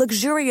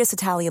 luxurious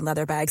Italian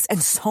leather bags, and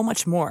so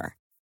much more.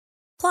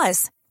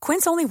 Plus,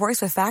 Quince only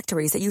works with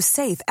factories that use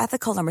safe,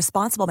 ethical, and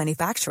responsible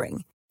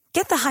manufacturing.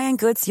 Get the high-end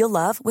goods you'll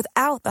love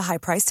without the high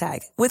price tag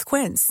with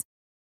Quince.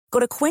 Go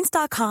to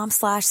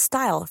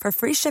quince.com/style for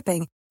free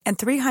shipping and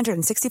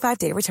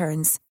 365-day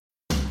returns.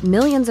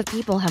 Millions of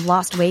people have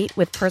lost weight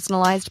with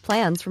personalized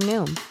plans from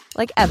Noom.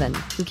 Like Evan,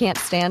 who can't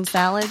stand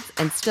salads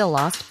and still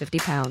lost 50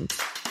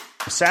 pounds.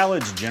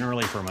 Salads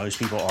generally for most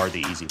people are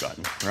the easy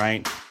button,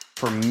 right?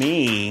 For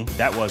me,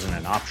 that wasn't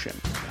an option.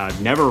 I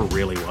never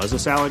really was a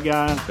salad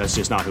guy. That's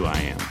just not who I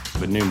am.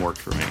 But Noom worked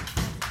for me.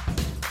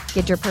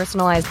 Get your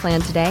personalized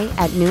plan today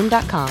at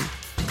Noom.com.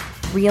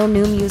 Real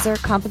Noom user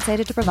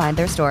compensated to provide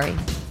their story.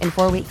 In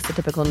 4 weeks, the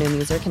typical Noom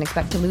user can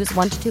expect to lose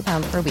 1 to 2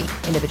 pounds per week.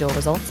 Individual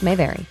results may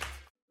vary.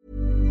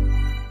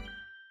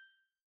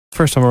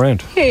 First time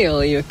around. Hey,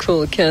 all you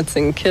cool cats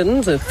and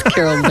kittens. It's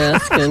Carol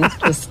Baskin.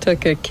 Just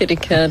took a kitty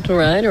cat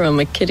ride around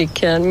my kitty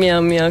cat,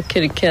 meow meow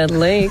kitty cat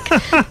lake.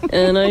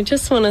 And I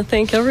just want to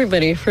thank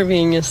everybody for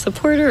being a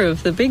supporter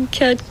of the Big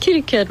Cat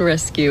Kitty Cat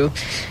Rescue.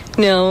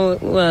 Now,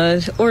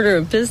 order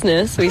of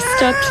business, we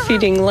stopped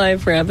feeding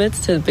live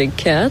rabbits to the big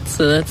cats,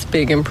 so that's a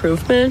big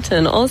improvement.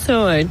 And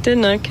also, I did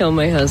not kill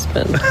my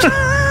husband.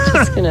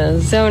 Just gonna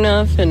zone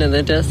off into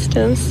the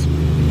distance.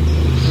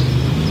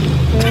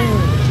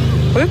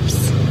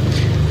 Whoops.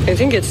 I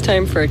think it's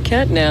time for a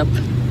cat nap.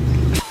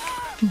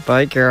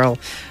 Bye, Carol.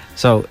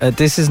 So,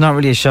 this is not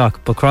really a shock,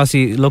 but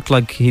Crossy looked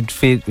like he'd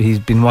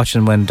been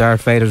watching when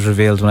Darth Vader's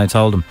revealed when I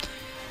told him.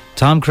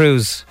 Tom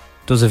Cruise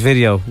does a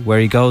video where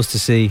he goes to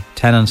see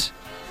Tenet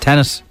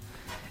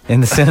in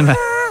the cinema,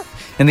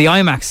 in the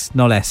IMAX,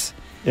 no less.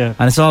 Yeah.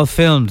 And it's all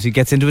filmed. He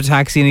gets into a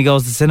taxi and he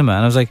goes to the cinema.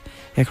 And I was like,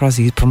 yeah,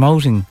 Crossy, he's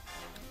promoting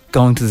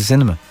going to the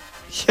cinema.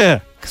 Yeah.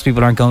 Because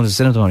people aren't going to the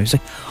cinema anymore. He's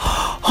like,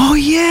 oh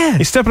yeah.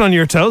 He's stepping on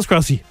your toes,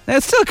 Crossy.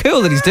 It's still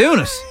cool that he's doing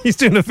it. He's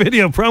doing a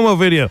promo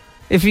video.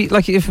 If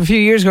a few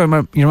years ago,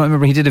 you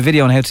remember he did a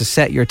video on how to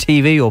set your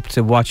TV up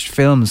to watch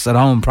films at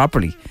home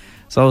properly.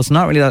 So it's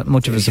not really that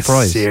much of a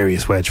surprise. A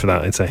serious wedge for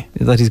that, I'd say.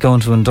 That he's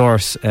going to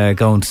endorse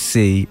going to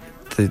see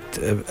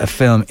a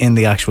film in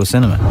the actual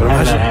cinema. How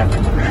did that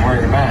happen?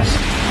 Wear your mask.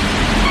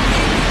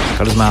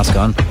 Got his mask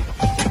on.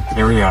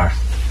 Here we are.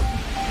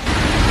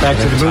 Back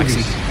to the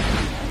movies.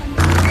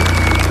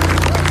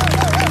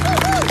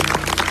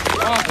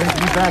 Great to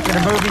be back in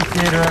the movie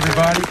theater,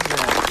 everybody.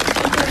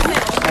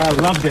 I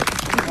loved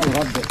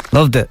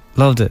it.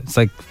 Loved it. It's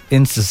like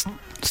Insta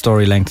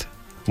story length.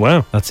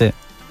 Wow. That's it.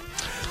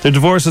 Their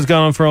divorce has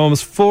gone on for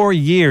almost 4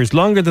 years,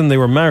 longer than they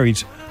were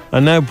married.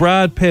 And now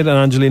Brad Pitt and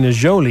Angelina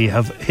Jolie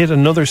have hit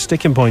another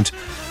sticking point.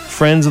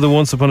 Friends of the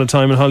Once Upon a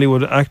Time in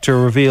Hollywood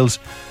actor revealed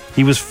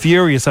he was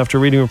furious after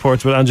reading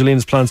reports about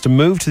Angelina's plans to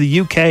move to the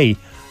UK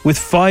with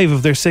 5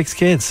 of their 6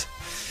 kids.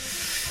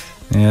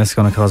 Yeah, it's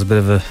going to cause a bit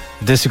of a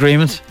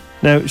disagreement.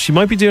 Now, she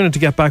might be doing it to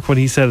get back what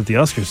he said at the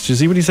Oscars. Did you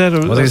see what he said?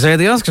 What did he say at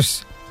the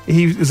Oscars?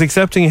 He was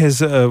accepting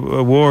his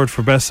award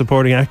for Best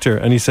Supporting Actor,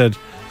 and he said,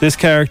 this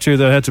character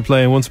that I had to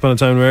play in Once Upon a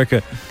Time in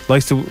America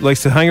likes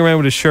to hang around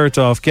with his shirt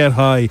off, get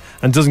high,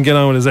 and doesn't get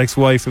on with his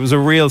ex-wife. It was a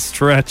real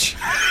stretch.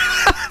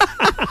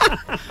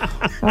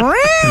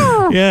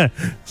 Yeah.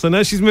 So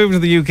now she's moving to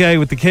the UK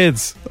with the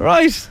kids.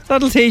 Right.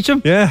 That'll teach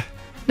him. Yeah.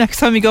 Next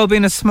time you go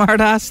being a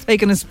smart ass,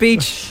 taking a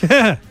speech.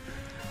 Yeah.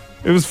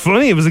 It was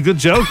funny. It was a good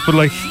joke, but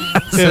like...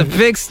 It's a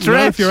big stretch. You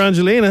know, if you're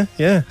Angelina,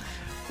 yeah.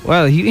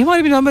 Well, he might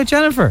have been talking about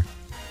Jennifer.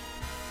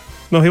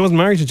 No, he wasn't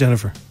married to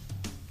Jennifer.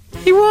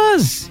 He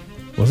was.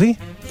 Was he?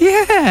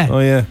 Yeah. Oh,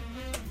 yeah.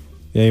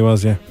 Yeah, he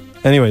was, yeah.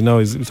 Anyway, no,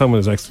 he's talking about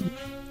his ex.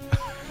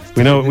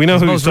 We know who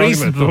he's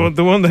talking about.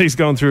 The one that he's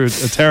gone through a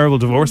terrible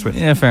divorce with.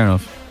 Yeah, fair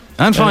enough.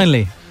 And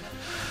finally...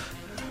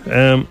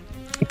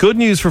 good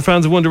news for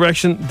fans of One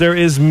Direction. There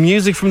is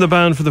music from the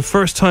band for the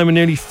first time in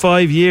nearly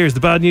 5 years. The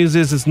bad news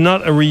is it's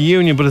not a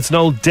reunion, but it's an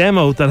old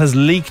demo that has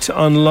leaked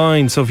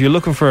online. So if you're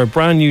looking for a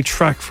brand new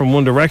track from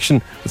One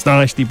Direction, it's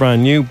not actually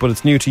brand new, but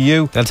it's new to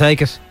you. They'll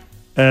take it.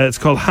 It's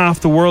called Half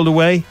the World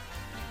Away.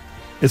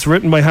 It's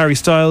written by Harry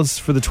Styles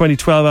for the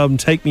 2012 album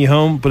Take Me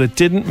Home, but it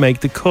didn't make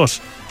the cut.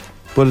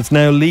 But it's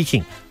now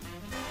leaking.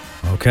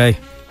 Okay.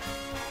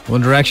 One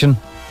Direction,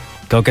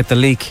 go get the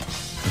leak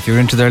if you're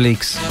into their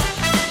leaks.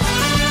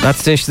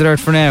 That's Dish the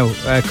Dirt for now.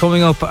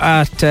 Coming up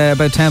at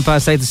about 10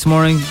 past 8 this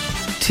morning,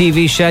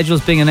 TV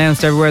schedules being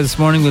announced everywhere this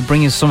morning. We'll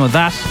bring you some of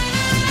that.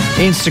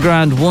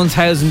 Instagram,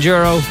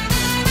 €1,000.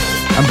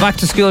 And back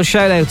to school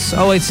shout outs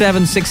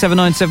 087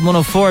 679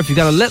 7104 if you've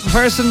got a little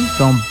person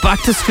going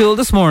back to school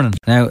this morning.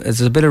 Now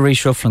there's a bit of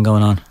reshuffling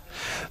going on.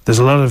 There's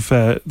a lot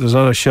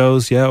of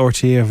shows. Yeah,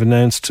 RTE have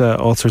announced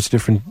all sorts of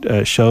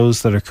different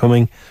shows that are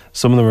coming.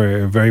 Some of them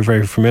are very,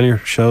 very familiar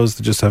shows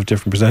that just have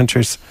different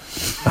presenters,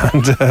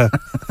 and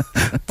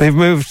they've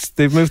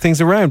moved things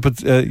around.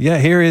 But yeah,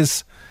 here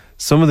is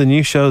some of the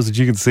new shows that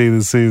you can see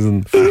this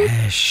season.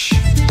 Fresh.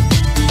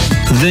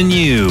 The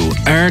new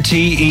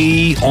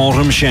RTE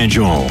autumn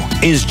schedule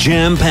is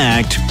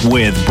jam-packed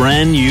with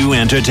brand new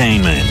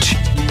entertainment.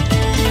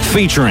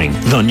 Featuring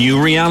the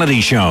new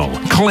reality show,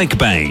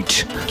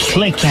 Clickbait.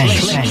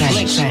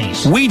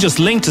 We just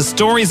link to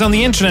stories on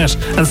the internet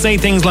and say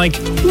things like,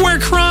 we're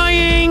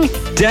crying,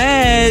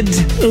 Dead,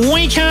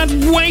 we can't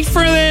wait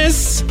for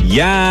this,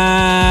 yes,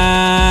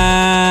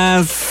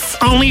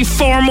 only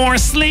 4 more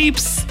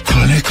sleeps.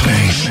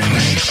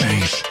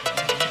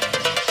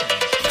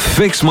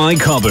 Fix My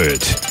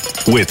Cupboard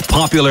with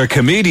popular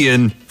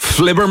comedian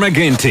Flibber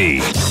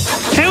McGinty.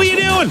 How are you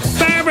doing?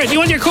 Barbara, do you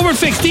want your cupboard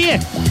fixed, do you?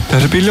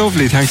 That'd be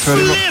lovely, thanks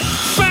very much.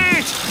 Flip,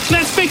 Bart,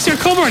 let's fix your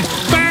cupboard.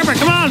 Barbara,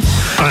 come on.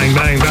 Bang,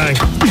 bang, bang.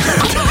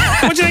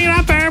 What do you think of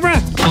that,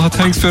 Barbara? Oh,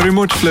 thanks very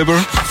much,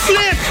 Flibber.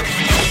 Flip.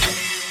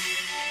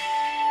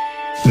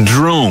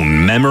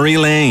 Drone Memory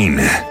Lane.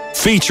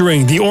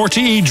 Featuring the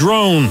RTE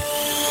drone.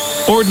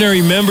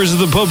 Ordinary members of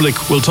the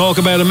public will talk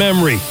about a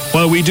memory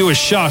while we do a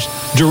shot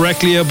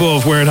directly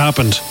above where it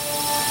happened.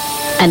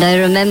 And I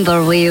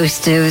remember we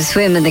used to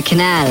swim in the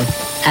canal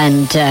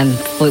and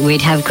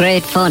we'd have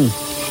great fun.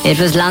 It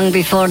was long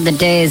before the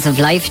days of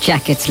life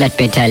jackets, let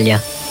me tell you.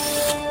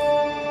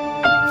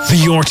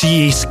 The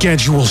RTE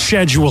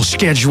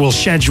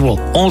schedule.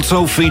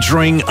 Also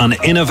featuring an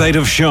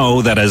innovative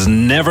show that has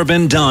never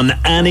been done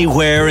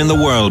anywhere in the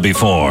world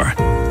before.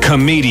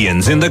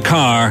 Comedians in the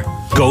car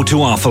go to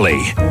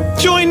Offaly.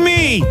 Join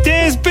me,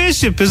 Des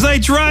Bishop, as I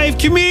drive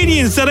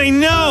comedians that I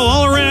know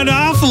all around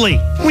Offaly.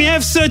 We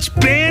have such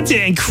banter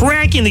and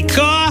crack in the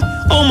car.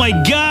 Oh my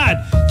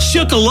God,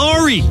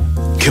 Chuck-a-Lorry.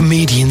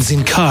 Comedians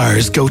in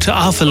cars go to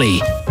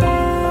Offaly.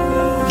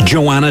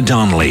 Joanna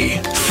Donnelly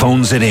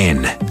phones it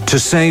in. To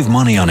save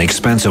money on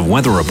expensive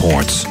weather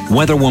reports,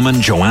 weatherwoman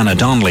Joanna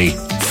Donnelly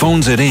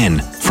phones it in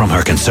from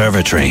her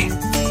conservatory.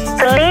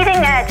 The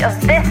leading edge of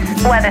this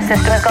weather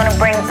system is going to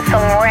bring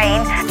some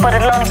rain, but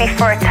it'll only be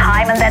for a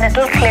time and then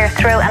it'll clear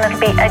through and it'll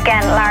be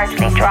again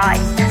largely dry.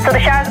 So the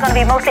showers are going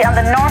to be mostly on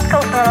the north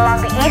coast and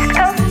along the east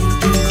coast.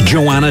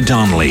 Joanna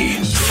Donnelly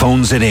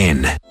phones it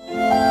in.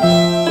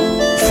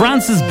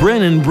 Francis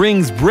Brennan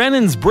brings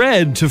Brennan's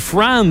bread to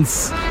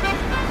France.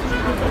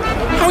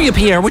 How are you,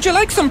 Pierre? Would you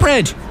like some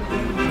bread?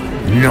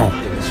 No.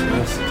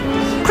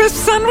 Crisp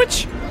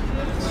sandwich?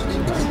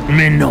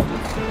 Me no.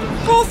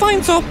 Oh,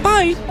 fine, so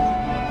bye.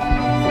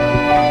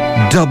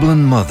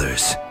 Dublin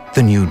Mothers,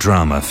 the new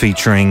drama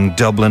featuring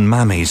Dublin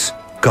mammies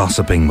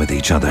gossiping with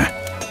each other.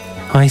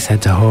 I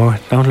said to her,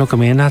 don't look at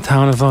me in that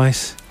tone of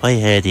voice. I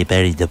heard he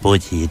buried the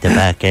budgie in the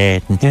back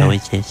garden, so he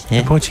says,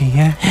 yeah. The budgie,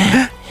 yeah.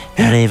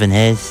 Not even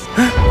his.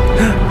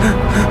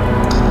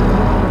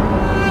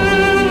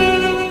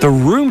 The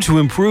Room to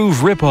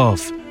Improve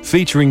rip-off,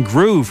 featuring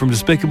Gru from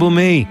Despicable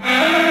Me.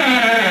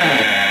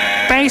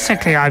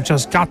 Basically, I've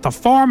just got the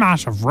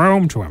format of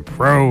Room to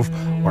Improve,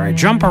 where I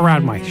jump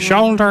around my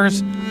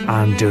shoulders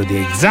and do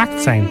the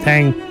exact same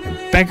thing in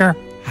bigger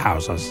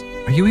houses.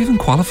 Are you even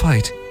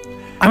qualified?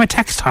 I'm a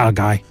textile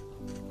guy.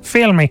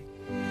 Feel me.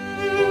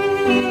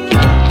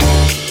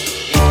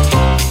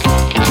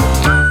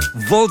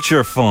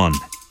 Vulture Fun,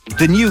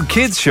 the new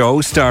kids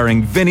show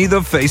starring Vinny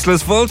the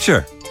Faceless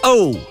Vulture.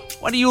 Oh,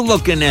 what are you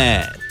looking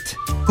at?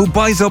 Who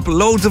buys up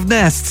loads of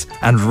nests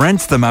and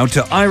rents them out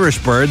to Irish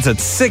birds at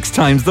 6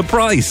 times the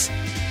price.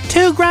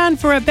 $2,000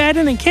 for a bed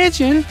and a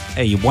kitchen.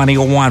 Hey, what do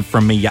you want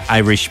from me, you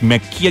Irish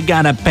Mick? You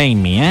gotta pay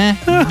me, eh?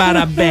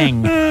 Bada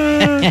bang.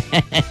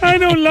 I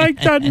don't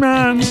like that,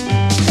 man.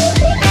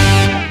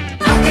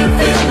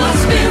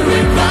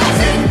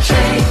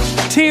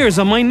 Tears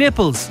on My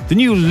Nipples, the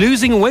new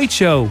losing weight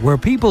show where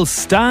people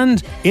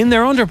stand in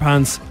their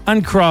underpants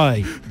and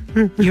cry.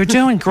 You're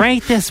doing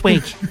great this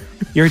week.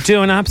 You're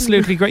doing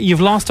absolutely great.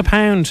 You've lost a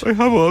pound. I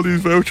have all these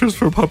vouchers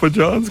for Papa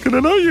John's. Can I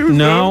not use them?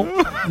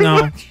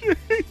 No.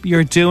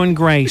 You're doing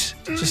great.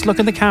 Just look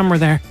at the camera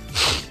there.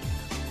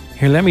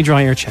 Here, let me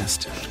dry your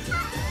chest.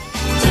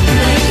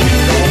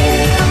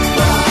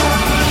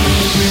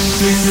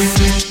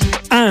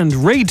 And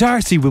Ray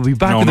Darcy will be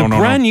back with a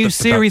brand new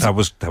series. That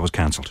was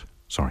cancelled.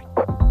 Sorry.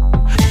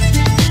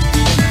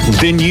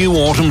 The new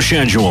autumn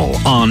schedule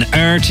on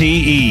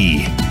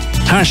RTE.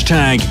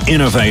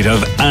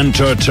 #Innovative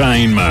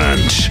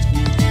Entertainment.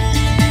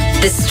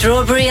 The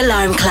Strawberry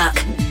Alarm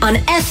Clock on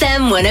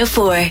FM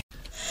 104.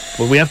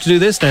 Well, we have to do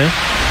this now.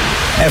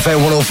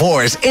 FM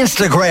 104's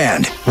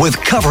Instagram with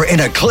Cover in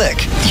a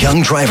Click.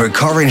 Young driver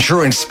car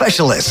insurance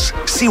specialists.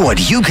 See what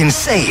you can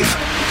save.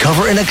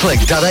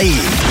 Coverinaclick.ie.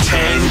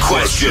 10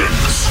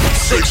 questions,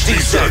 60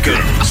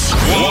 seconds,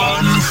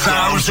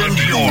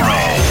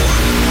 €1,000.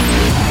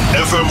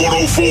 FM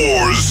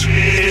 104's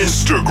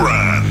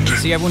Instagram.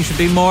 See, everyone should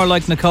be more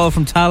like Nicole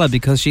from Tala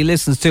because she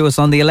listens to us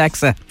on the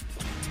Alexa.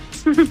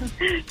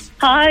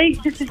 Hi.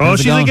 Oh,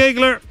 she's a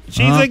giggler.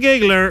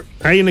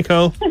 How are you,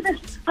 Nicole?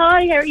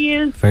 Hi, how are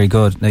you? Very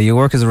good. Now, you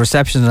work as a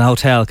receptionist in a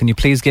hotel. Can you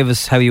please give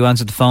us how you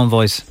answered the phone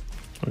voice?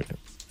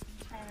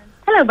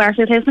 Hello,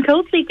 Barfield House.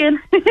 Nicole speaking.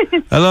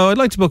 Hello, I'd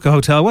like to book a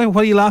hotel. What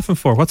are you laughing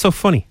for? What's so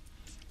funny?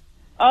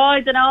 Oh, I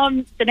don't know.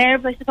 I'm the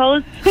nerves, I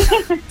suppose.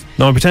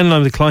 No, I'm pretending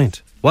I'm the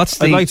client.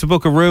 I'd like to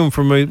book a room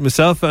for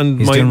myself and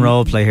He's doing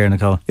role play here,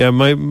 Nicole. Yeah,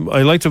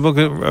 I'd like to book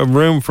a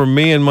room for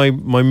me and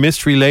my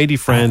mystery lady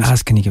friend.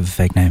 Can you give a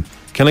fake name?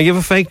 Can I give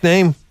a fake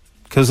name?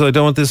 Because I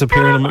don't want this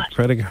appearing on my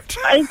credit card.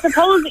 I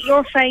suppose that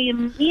your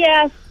fame,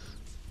 yes.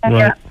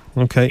 Right.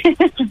 Okay.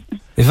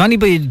 If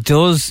anybody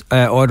does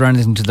order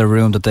anything to their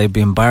room that they'd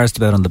be embarrassed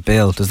about on the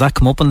bill, does that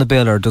come up on the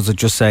bill or does it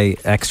just say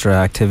extra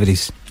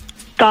activities?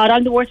 God,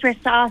 I'm the worst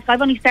person to ask.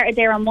 I've only started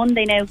there on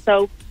Monday now,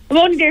 so I'm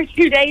only there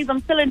 2 days.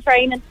 I'm still in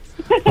training.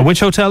 And which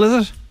hotel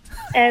is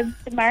it?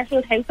 The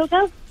Marshall House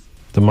Hotel.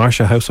 The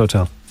Marcia House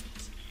Hotel.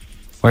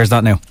 Where's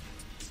that now?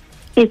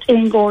 It's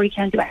in Gorey,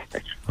 County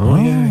Wexford. Oh,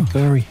 yeah,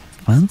 Gorey.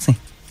 Fancy.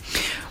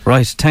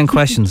 Right, 10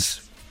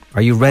 questions.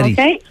 Are you ready?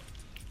 Okay.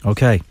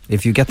 Okay.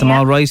 If you get them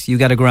all right, you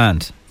get a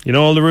grand. You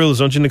know all the rules,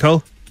 don't you,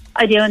 Nicole?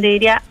 I do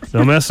indeed, yeah.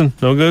 No messing,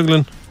 no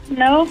googling.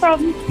 No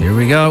problem. Here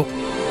we go.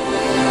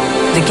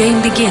 The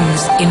game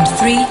begins in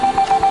 3,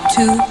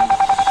 2,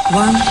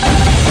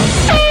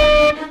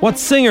 1. What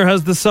singer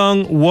has the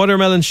song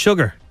Watermelon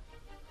Sugar?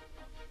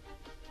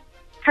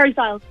 Harry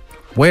Styles.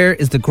 Where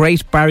is the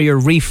Great Barrier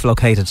Reef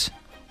located?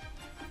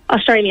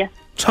 Australia.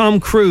 Tom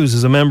Cruise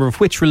is a member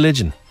of which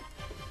religion?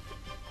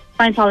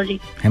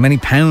 Scientology. How many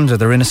pounds are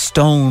there in a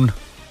stone?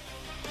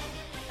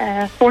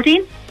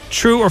 14.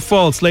 True or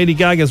false, Lady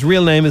Gaga's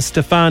real name is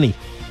Stefani?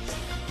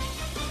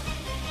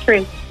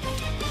 True.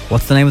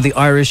 What's the name of the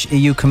Irish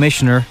EU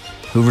Commissioner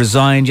who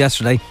resigned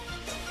yesterday?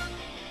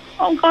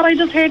 Oh God, I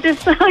just heard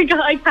this.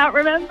 I can't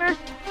remember.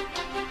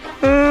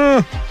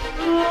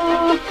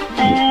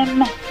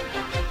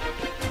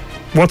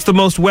 What's the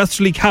most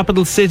westerly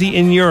capital city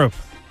in Europe?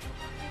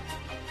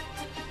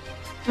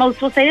 We'll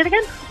say it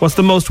again? What's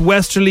the most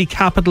westerly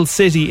capital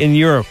city in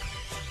Europe?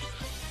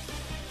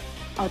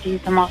 Oh geez,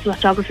 I'm awful at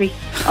geography.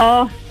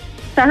 Oh,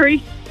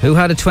 sorry. Who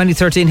had a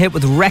 2013 hit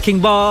with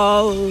Wrecking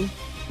Ball?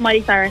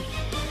 Miley Cyrus.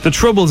 The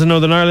Troubles in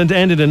Northern Ireland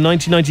ended in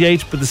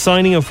 1998 with the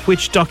signing of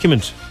which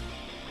document?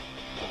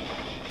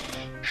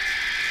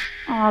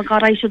 Oh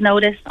God, I should know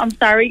this. I'm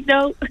sorry.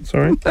 No.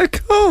 Sorry.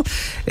 Cool.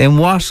 In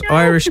what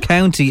Irish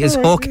county is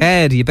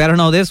Hookhead? You better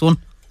know this one.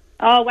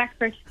 Oh,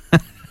 Wexford.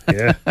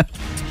 Yeah.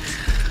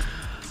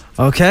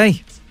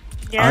 Okay.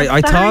 Yeah,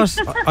 I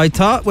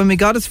thought when we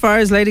got as far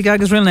as Lady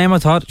Gaga's real name, I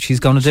thought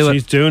she's going to do it.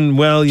 She's doing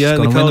well, yeah.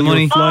 She's gonna win the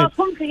money. Oh,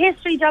 come to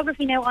history,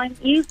 geography now. I'm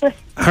useless.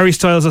 Harry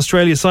Styles,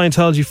 Australia,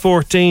 Scientology,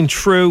 14.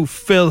 True.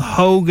 Phil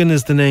Hogan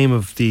is the name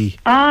of the...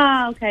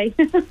 Ah, okay.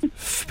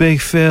 Big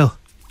Phil.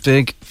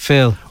 Big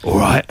Phil. All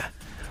right.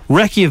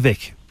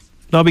 Reykjavik.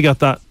 Nobby got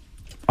that.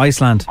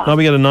 Iceland.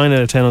 Nobby got a 9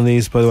 out of 10 on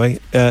these, by the way.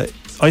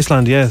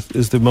 Iceland, yeah,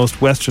 is the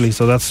most westerly,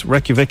 so that's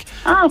Reykjavik.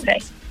 Ah,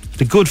 okay.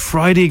 The Good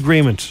Friday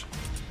Agreement.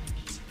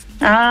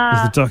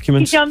 Ah. Is the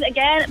document.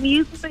 Again, I'm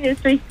useless in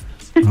history.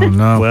 Oh,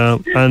 no.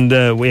 Well, and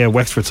yeah,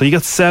 Wexford. So you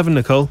got 7,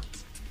 Nicole.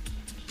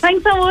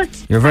 Thanks so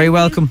much. You're very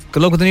welcome.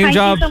 Good luck with the new Thank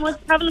job. you so much.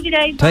 Have a lovely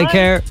day. Take Bye.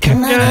 care.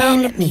 Come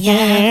on, let me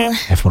out.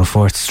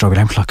 F104, it's the Strawberry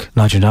Alarm Clock.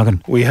 Nod your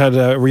noggin. We had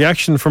a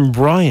reaction from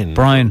Brian.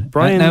 Brian,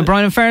 now,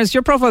 Brian, in fairness,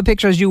 your profile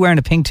picture is you wearing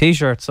a pink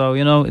t-shirt, so,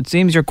 you know, it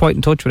seems you're quite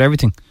in touch with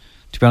everything,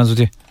 to be honest with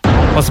you.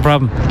 What's the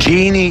problem?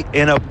 Genie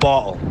in a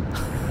bottle.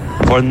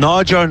 For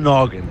Nod Your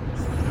Noggin.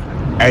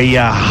 Are you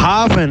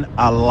having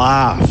a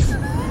laugh?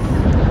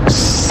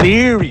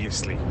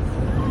 Seriously?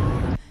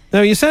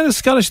 Now, you sounded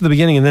Scottish at the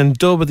beginning and then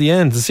dub at the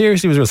end.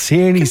 Seriously was real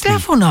seriously.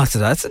 Defo not to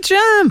that. It's a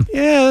jam.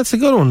 Yeah, that's a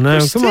good one now.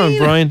 Come on,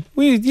 Brian.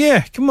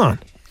 Come on.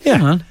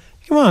 Yeah.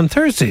 Come on,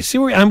 Thursday. See,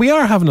 and we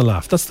are having a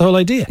laugh. That's the whole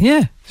idea.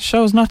 Yeah, the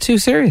show's not too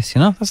serious,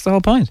 you know. That's the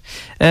whole point.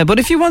 But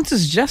if you want to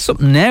suggest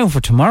something now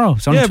for tomorrow,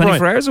 it's only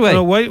 24 hours away.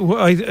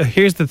 No,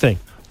 here's the thing.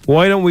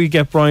 Why don't we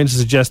get Brian to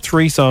suggest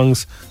 3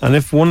 songs, and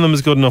if one of them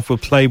is good enough, we'll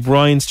play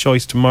Brian's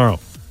choice tomorrow.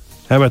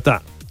 How about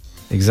that?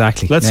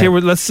 Exactly. Let's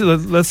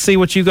see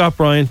what you got,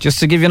 Brian. Just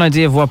to give you an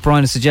idea of what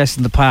Brian has suggested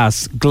in the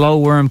past: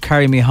 Glowworm,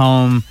 Carry Me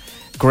Home,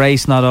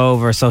 Grace Not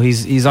Over. So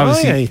he's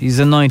obviously he's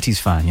a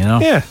 90s fan, you know.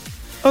 Yeah.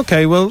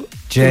 Okay. Well,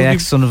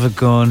 JX, Son of a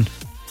Gun.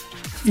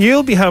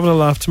 You'll be having a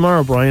laugh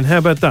tomorrow, Brian. How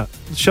about that?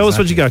 Show us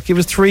what you got. Give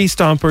us 3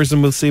 stompers,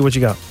 and we'll see what you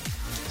got.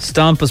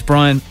 Stomp us,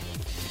 Brian.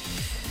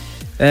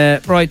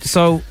 Right,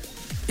 so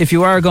if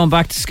you are going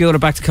back to school or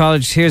back to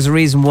college, here's a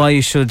reason why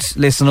you should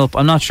listen up.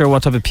 I'm not sure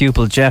what type of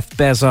pupil Jeff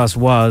Bezos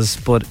was,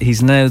 but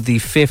he's now the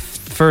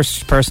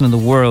first person in the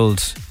world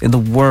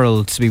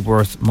to be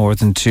worth more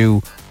than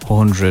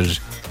 200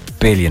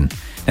 billion.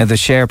 Now, the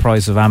share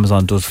price of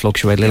Amazon does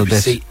fluctuate a little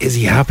bit. Is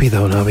he happy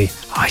though, Nobby?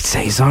 I'd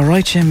say he's all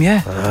right, Jim,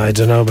 yeah. I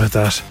don't know about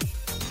that.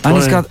 And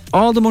he's got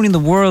all the money in the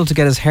world to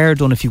get his hair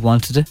done if he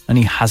wanted it, and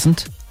he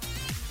hasn't.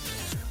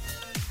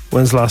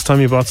 When's the last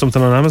time you bought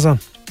something on Amazon?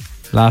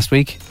 Last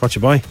week. What'd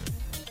you buy?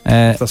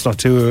 That's not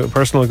too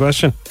personal a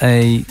question.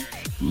 I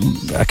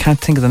can't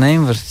think of the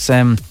name of it. It's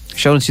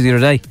showed it to you the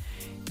other day.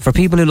 For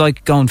people who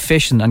like going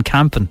fishing and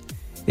camping,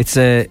 it's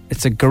a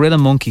gorilla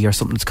monkey or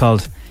something. It's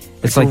called.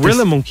 It's like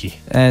gorilla monkey.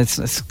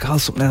 It's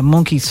called something. A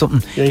monkey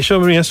something. Yeah, you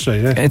showed me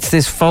yesterday. Yeah. It's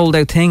this fold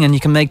out thing, and you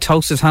can make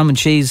toasted ham and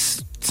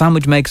cheese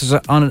sandwich makers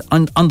on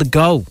the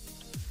go.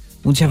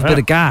 Once you have a bit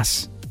of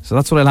gas. So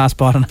that's what I last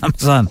bought on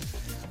Amazon.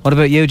 What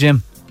about you,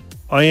 Jim?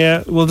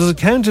 Well, does it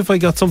count if I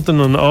got something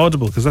on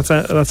Audible? Because that's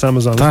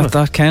Amazon. Isn't it?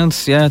 That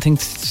counts. Yeah, I think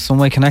it's some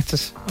way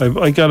connected.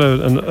 I got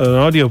an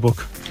audio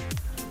book.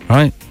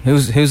 Right.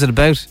 Who's it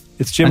about?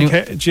 It's Jim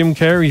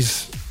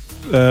Carrey's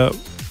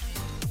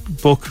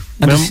book.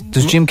 And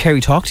does Jim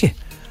Carrey talk to you,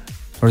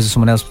 or is it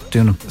someone else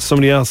doing them?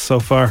 Somebody else so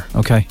far.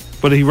 Okay.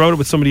 But he wrote it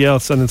with somebody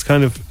else, and it's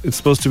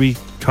supposed to be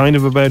kind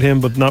of about him,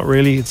 but not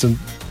really. It's a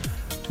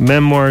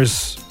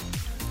memoirs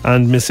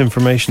and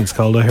misinformation. It's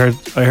called. I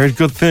heard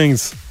good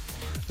things.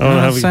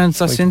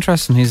 That's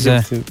interesting. He's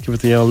give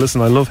it the old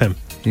listen. I love him.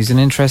 He's an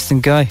interesting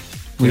guy.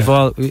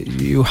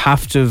 You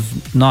have to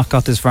have not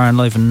got this far in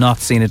life and not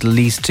seen at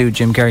least 2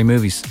 Jim Carrey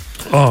movies.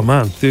 Oh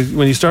man,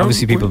 when you start,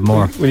 obviously people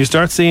more. When you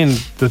start seeing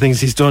the things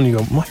he's done, you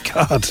go, my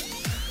God.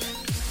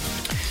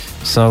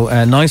 So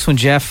nice one,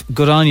 Jeff.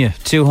 Good on you.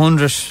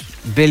 200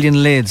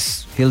 billion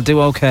lids. He'll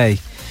do okay.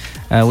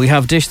 We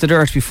have Dish the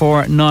Dirt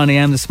before 9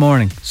 a.m. this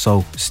morning,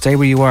 so stay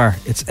where you are.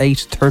 It's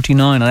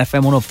 8:39 on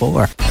FM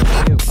 104.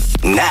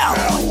 Now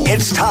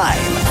it's time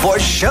for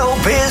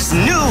Showbiz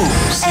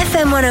News.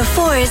 FM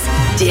 104's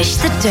Dish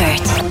the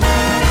Dirt.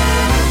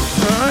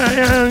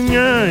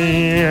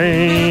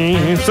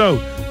 So,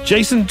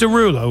 Jason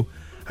Derulo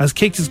has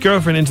kicked his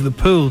girlfriend into the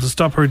pool to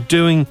stop her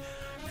doing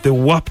the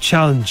WAP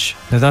challenge.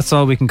 Now that's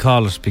all we can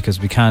call it, because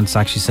we can't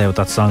actually say what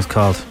that song's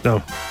called.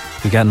 No.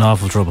 We get in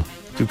awful trouble.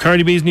 So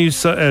Cardi B's new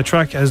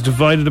track has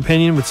divided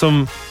opinion, with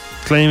some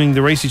claiming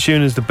the racy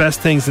tune is the best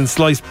thing since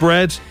sliced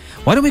bread.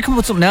 Why don't we come up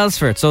with something else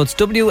for it? So it's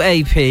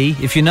WAP.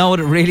 If you know what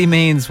it really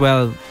means,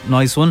 well,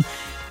 nice one.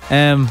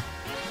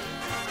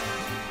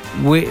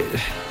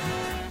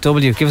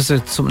 W. Give us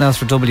something else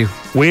for W.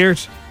 Weird.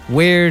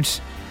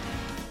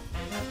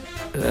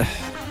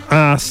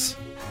 Ass.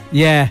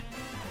 Yeah.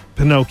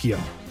 Pinocchio.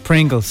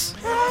 Pringles.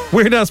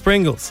 Weird ass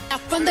Pringles.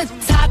 From the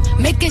top,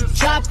 make it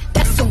drop.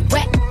 That's some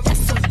wet. That's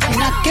some wet.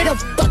 And I get a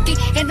bucket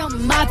and a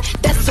mop.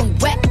 That's some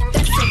wet.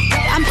 That's some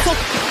wet. I'm so.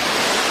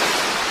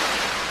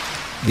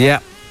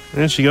 Yeah.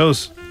 There she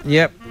goes.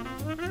 Yep.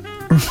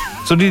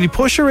 So did he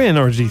push her in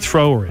or did he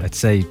throw her in? I'd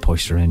say he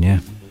pushed her in, yeah.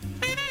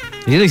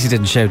 At least he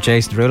didn't shout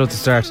Jason Derulo to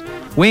start.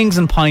 Wings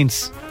and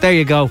pints. There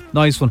you go.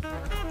 Nice one.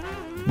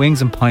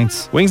 Wings and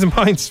pints. Wings and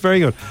pints. Very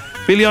good.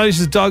 Billie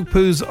Eilish's dog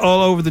poos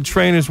all over the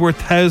trainers worth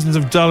thousands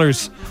of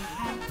dollars.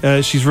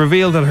 She's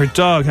revealed that her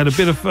dog had a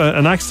bit of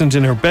an accident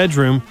in her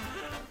bedroom,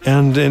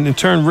 and in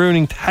turn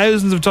ruining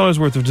thousands of dollars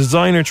worth of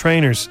designer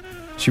trainers.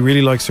 She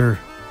really likes her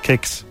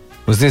kicks.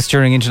 Was this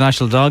during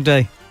International Dog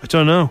Day? I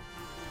don't know.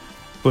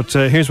 But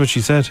here's what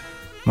she said.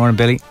 Morning,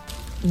 Billy.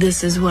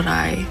 This is what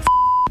I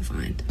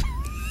find.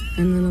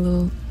 And then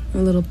a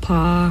little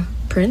paw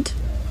print.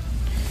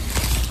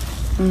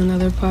 And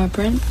another paw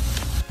print.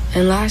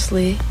 And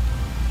lastly,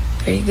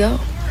 there you go.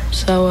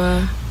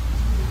 So,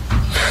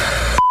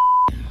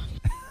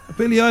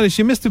 Billie Eilish,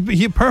 you missed a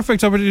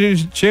perfect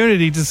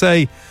opportunity to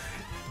say,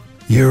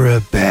 "You're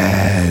a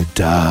bad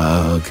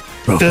dog."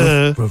 Are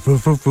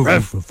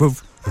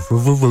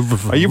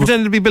you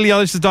pretending to be Billie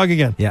Eilish's dog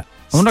again? Yeah.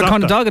 I wonder what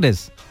kind of dog it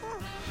is.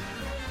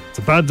 It's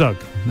a bad dog.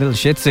 Little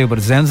Shih Tzu, but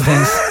it sounds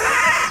things.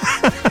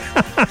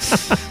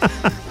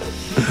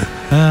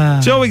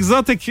 Joe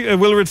Exotic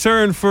will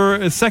return for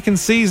a second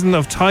season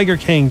of Tiger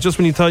King. Just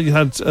when you thought you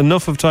had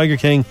enough of Tiger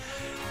King,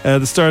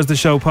 the stars of the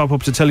show pop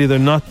up to tell you they're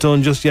not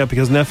done just yet,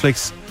 because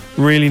Netflix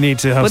really need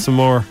to have some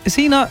more. Is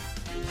he not?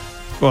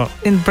 What?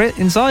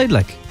 Inside,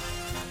 like?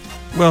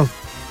 Well,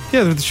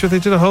 yeah, sure, they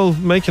did a whole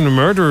Making a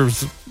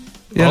Murderers.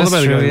 Yeah, all that's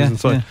about true, it yeah,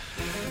 inside. yeah.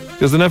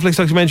 Because the Netflix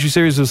documentary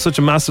series was such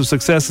a massive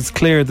success, it's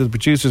clear that the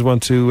producers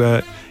want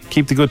to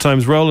keep the good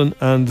times rolling,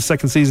 and the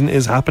second season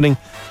is happening.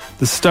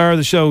 The star of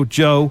the show,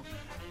 Joe,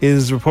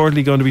 is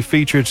reportedly going to be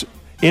featured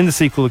in the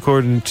sequel,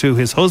 according to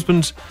his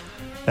husband.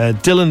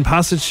 Dylan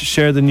Passage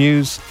shared the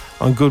news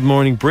on Good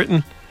Morning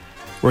Britain,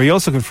 where he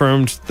also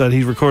confirmed that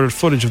he recorded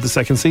footage of the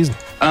second season.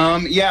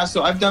 Yeah,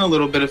 so I've done a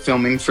little bit of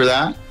filming for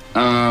that.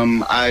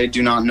 I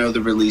do not know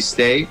the release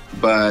date,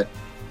 but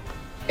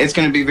it's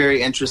going to be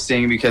very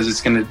interesting because it's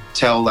going to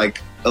tell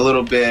like a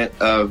little bit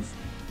of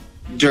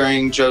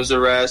during Joe's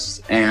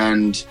arrest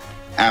and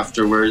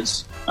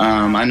afterwards.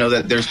 I know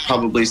that there's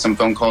probably some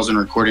phone calls and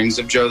recordings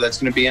of Joe that's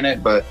going to be in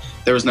it, but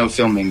there was no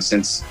filming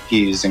since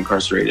he's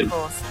incarcerated.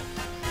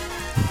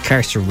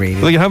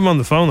 Incarcerated. Well, you have him on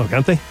the phone though,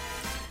 can't they?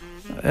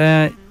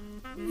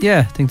 Yeah,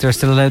 I think they're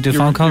still allowed to do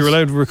phone calls. You're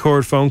allowed to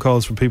record phone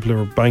calls from people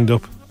who are banged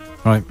up.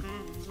 Right.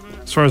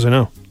 As far as I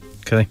know.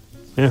 Okay.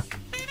 Yeah.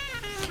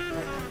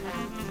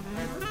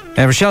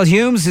 Rochelle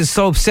Humes is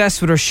so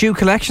obsessed with her shoe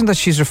collection that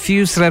she's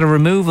refused to let a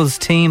removals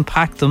team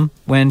pack them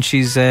when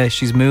she's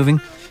moving.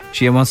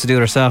 She wants to do it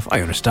herself.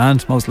 I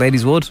understand. Most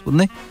ladies would, wouldn't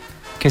they?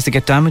 In case they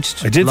get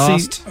damaged,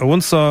 lost. I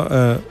once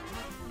saw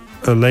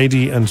a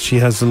lady, and she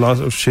has a lot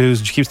of shoes,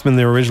 and she keeps them in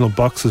their original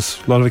boxes,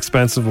 a lot of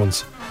expensive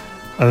ones.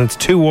 And it's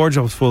 2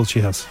 wardrobes full she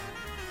has.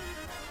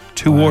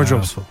 2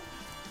 wardrobes full.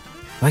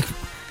 Like,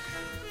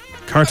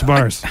 cart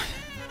bars.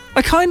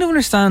 I kind of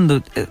understand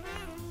that.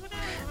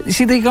 You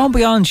see, they go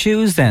beyond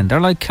shoes then. They're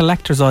like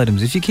collector's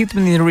items. If you keep them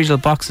in the original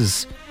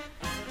boxes,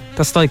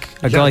 that's like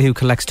a guy who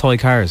collects toy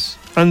cars.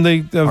 And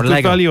the Or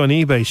Lego. value on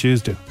eBay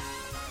shoes do.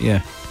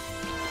 Yeah.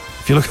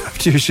 If you look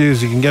after your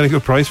shoes, you can get a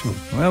good price for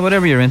them. Well,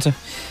 whatever you're into.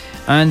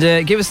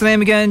 And give us the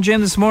name again,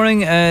 Jim, this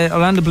morning.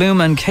 Orlando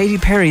Bloom and Katy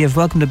Perry have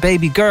welcomed a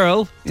baby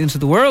girl into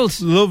the world.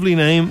 Lovely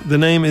name. The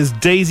name is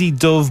Daisy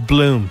Dove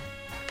Bloom.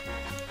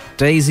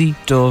 Daisy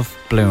Dove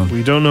Bloom.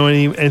 We don't know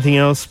anything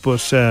else,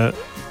 but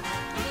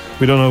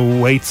we don't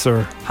know weights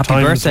or Happy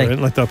times birthday. or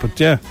anything like that. But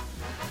yeah,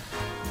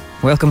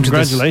 Welcome to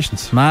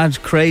congratulations. this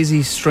mad,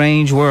 crazy,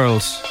 strange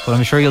world. But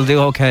I'm sure you'll do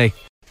okay.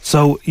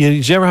 So,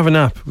 did you ever have a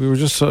nap? We were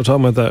just sort of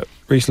talking about that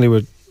recently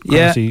with...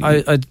 Yeah,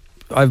 obviously-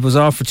 I was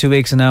off for 2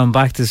 weeks and now I'm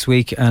back this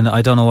week and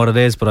I don't know what it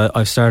is, but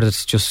I've started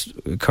just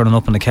curling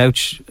up on the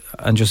couch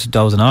and just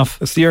dozing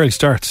off. It's the early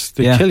starts.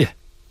 They kill you.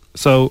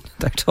 So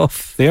they're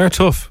tough. They are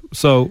tough.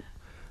 So,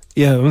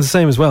 yeah, I'm the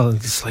same as well.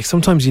 It's like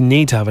sometimes you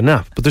need to have a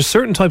nap, but there's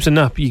certain types of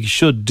nap you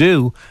should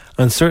do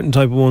and certain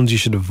type of ones you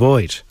should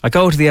avoid. I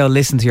go to the old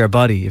listen to your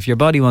body. If your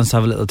body wants to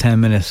have a little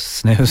 10-minute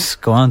snooze,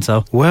 go on,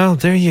 so. Well,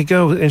 there you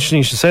go. Interesting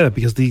you should say that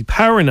because the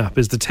power nap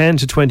is the 10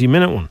 to 20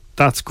 minute one.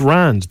 That's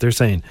grand, they're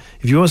saying.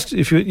 If you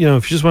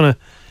just want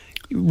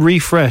to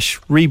refresh,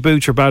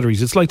 reboot your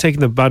batteries, it's like taking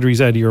the batteries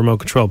out of your remote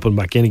control, put them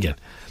back in again.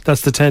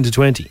 That's the 10 to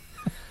 20.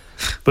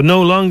 But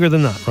no longer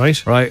than that,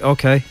 right? Right,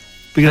 okay.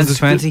 Because 10 to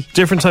 20.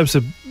 Different types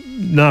of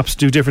naps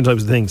do different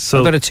types of things. So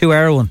I've got a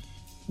 2-hour one.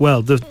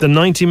 Well, the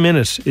 90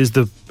 minute is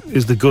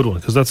the good one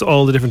because that's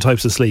all the different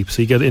types of sleep.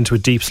 So you get into a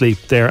deep sleep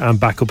there and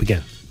back up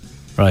again.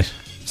 Right.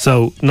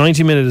 So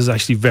 90 minute is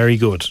actually very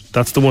good.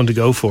 That's the one to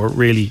go for,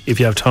 really, if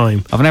you have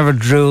time. I've never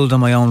drooled on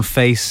my own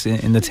face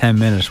in the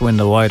 10-minute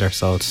window either,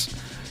 so it's...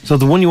 So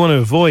the one you want to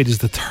avoid is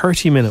the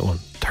 30-minute one.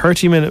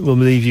 30 minute will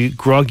leave you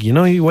groggy. You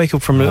know, you wake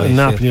up from a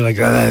nap and you're like...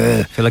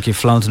 feel like you've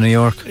flown to New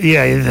York.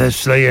 Yeah,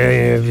 it's like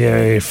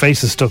your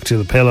face is stuck to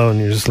the pillow and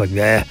you're just like,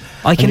 nah.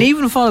 I can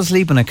even fall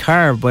asleep in a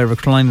car by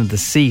reclining the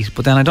seat,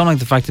 but then I don't like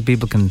the fact that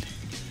people can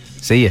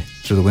see you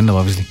through the window,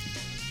 obviously.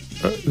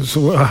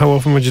 So how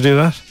often would you do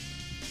that?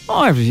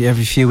 Oh,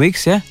 every few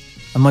weeks, yeah.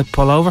 I might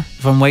pull over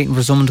if I'm waiting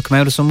for someone to come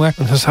out of somewhere.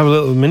 And just have a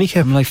little mini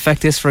kip. I'm like, feck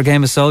this for a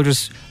game of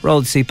soldiers.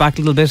 Roll the seat back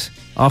a little bit.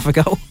 Off I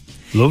go.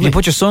 Lovely. You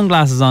put your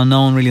sunglasses on,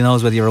 no one really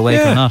knows whether you're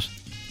awake or not.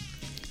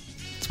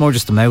 It's more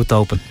just the mouth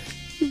open.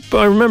 But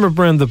I remember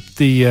around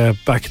the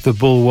back of the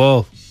Bull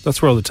Wall.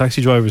 That's where all the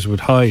taxi drivers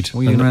would hide.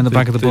 Were you around the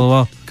back of the Bull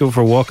Wall? Go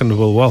for a walk on the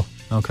Bull Wall.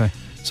 Okay.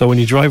 So when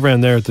you drive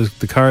around there,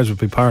 the cars would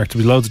be parked.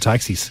 There'd be loads of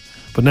taxis.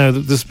 But now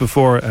this is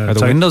before. Are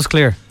the windows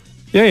clear?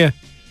 Yeah.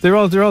 They're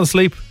all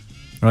asleep.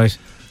 Right.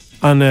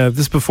 And this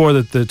is before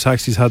the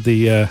taxis had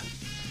the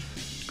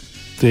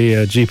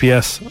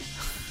GPS.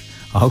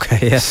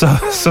 Okay, yeah.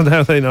 So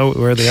now they know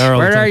where they are.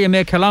 Where are you,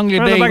 Mick? How long will you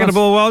We're be? on the back of the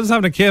Bull Wall, just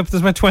having a kip.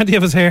 There's about 20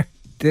 of us here.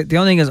 The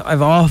only thing is,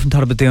 I've often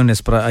thought about doing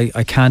this, but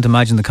I can't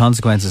imagine the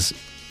consequences.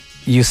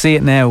 You see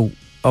it now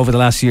over the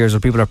last years where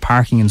people are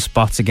parking in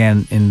spots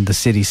again in the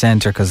city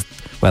centre because,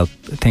 well,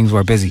 things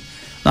were busy.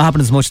 Not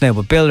happening as much now,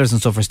 but builders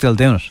and stuff are still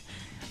doing it.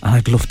 And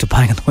I'd love to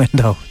bang on the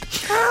window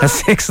at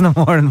 6 in the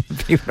morning when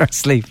people are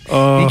asleep.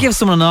 You give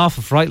someone an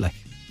awful fright, like.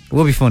 It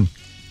would be fun.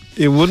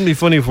 It wouldn't be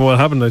funny for what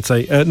happened, I'd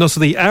say. No, so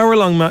the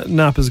hour-long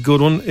nap is a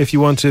good one if you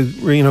want to,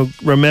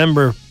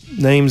 remember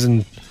names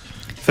and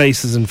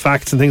faces and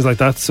facts and things like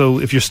that. So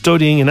if you're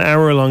studying, an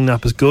hour-long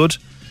nap is good.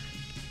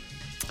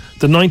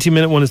 The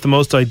 90-minute one is the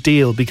most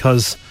ideal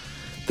because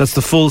that's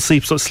the full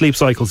sleep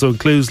cycle. So it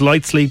includes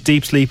light sleep,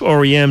 deep sleep,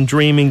 REM,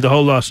 dreaming, the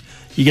whole lot.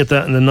 You get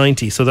that in the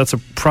 90. So that's a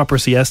proper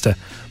siesta.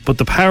 But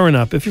the power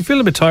nap, if you're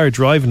feeling a bit tired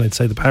driving, I'd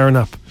say the power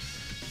nap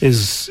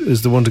is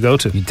the one to go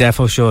to. You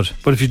defo should.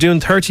 But if you're doing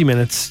 30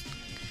 minutes,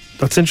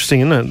 that's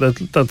interesting, isn't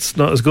it? That's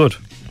not as good.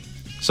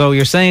 So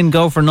you're saying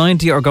go for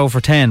 90 or go for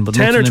 10? But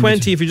 10 or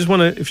 20 if you just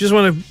want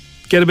to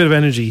get a bit of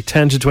energy.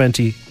 10 to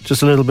 20,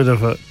 just a little bit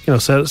of a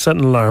set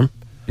an alarm.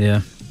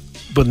 Yeah.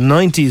 But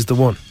 90 is the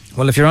one.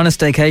 Well, if you're on a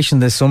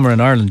staycation this summer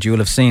in Ireland, you will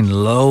have seen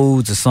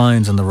loads of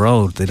signs on the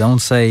road. They don't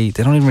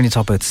even really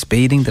talk about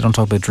speeding. They don't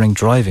talk about drink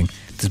driving.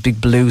 There's big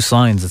blue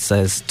signs that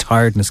says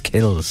tiredness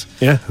kills.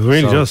 Yeah, it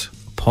really does.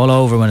 Pull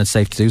over when it's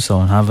safe to do so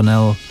and have an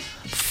old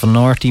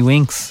fnorty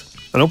winks.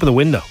 And open the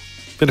window.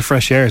 Bit of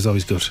fresh air is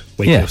always good.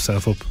 Wake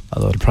yourself up.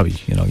 Although it'll probably,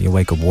 you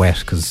wake up wet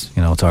because,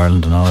 it's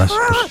Ireland and all that.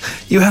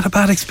 But you had a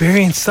bad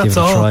experience, that's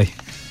all. Give it a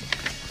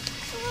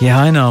try. Yeah,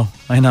 I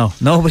know.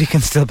 Nobody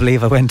can still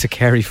believe I went to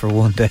Kerry for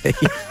one day.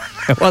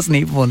 It wasn't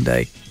even one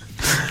day.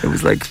 It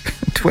was like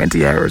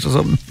 20 hours or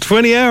something.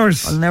 20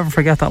 hours? I'll never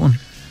forget that one.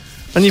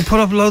 And you put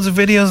up loads of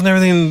videos and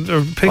everything,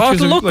 or pictures. Oh,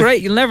 it'll look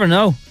great. You'll never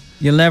know.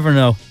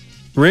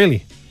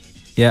 Really?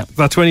 Yeah.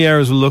 That 20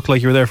 hours will look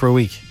like you were there for a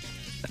week.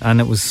 And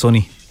it was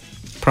sunny.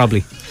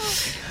 Probably.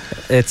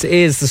 It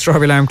is the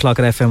Strawberry Alarm Clock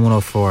at FM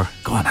 104.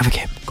 Go on, have a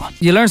game. Go on.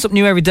 You learn something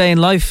new every day in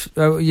life.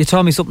 You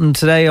told me something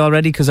today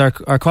already because our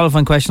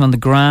qualifying question on the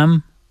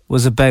gram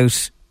was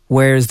about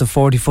where is the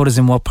 40 foot is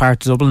in what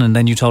part of Dublin, and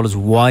then you told us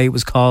why it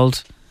was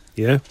called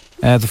the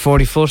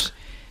 40 foot.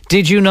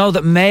 Did you know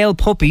that male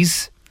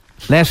puppies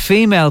let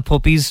female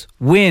puppies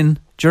win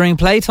during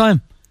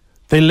playtime?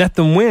 They let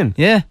them win?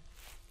 Yeah.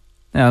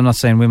 Now, I'm not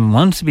saying women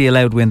want to be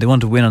allowed to win. They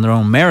want to win on their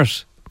own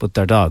merit. but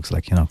they're dogs.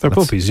 Like, you know, They're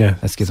puppies, yeah.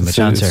 Let's give them a It's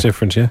chance here.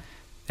 different, yeah.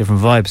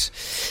 Different vibes.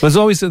 There's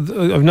always,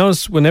 I've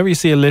noticed whenever you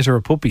see a litter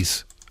of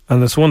puppies,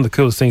 and it's one of the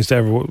coolest things to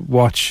ever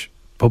watch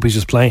puppies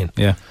just playing.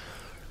 Yeah.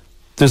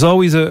 There's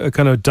always a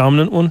kind of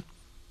dominant one.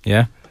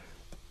 Yeah.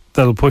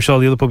 That'll push all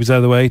the other puppies out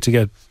of the way to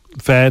get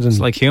fed. And it's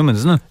like humans,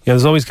 isn't it? Yeah,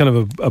 there's always kind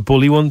of a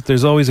bully one.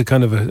 There's always a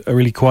kind of a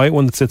really quiet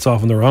one that sits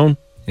off on their own.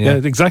 Yeah.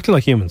 Exactly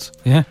like humans.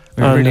 Yeah,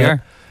 we really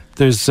are.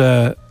 There's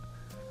and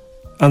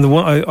the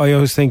one I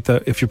always think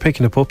that if you're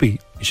picking a puppy,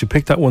 you should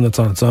pick that one that's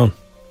on its own.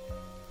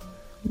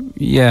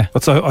 Yeah.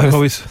 That's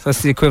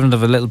the equivalent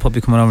of a little puppy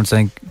coming over and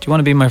saying, "Do you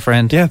want to be my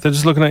friend?" Yeah, they're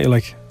just looking at you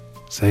like,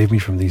 "Save me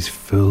from these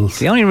fools."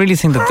 The only really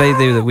thing that they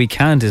do that we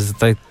can't is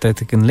that they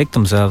can lick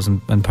themselves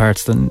in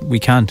parts that we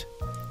can't.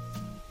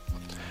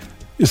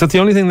 Is that the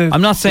only thing that...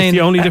 I'm not saying... That's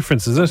the only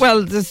difference, is it? Well,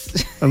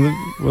 and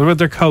what about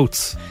their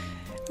coats?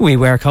 We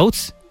wear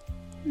coats.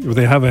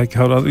 They have a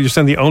coat on. You're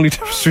saying the only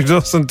difference between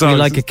us and dogs We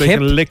like is a they kip.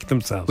 can lick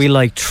themselves. We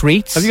like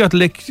treats. Have you got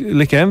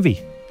lick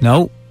envy?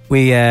 No.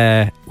 We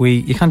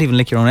you can't even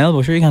lick your own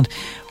elbow. Sure you can't.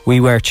 We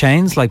wear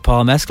chains like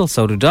Paul Mescal.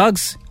 So do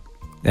dogs.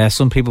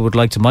 Some people would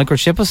like to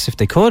microchip us if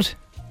they could.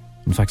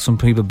 In fact, some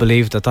people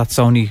believe that that's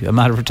only a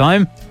matter of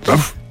time.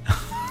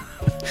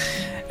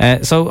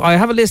 So I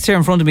have a list here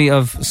in front of me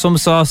of some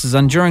sauces,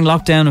 and during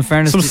lockdown, in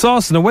fairness, Some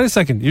sauce. No, wait a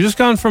second. You're just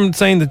gone from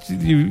saying that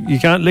you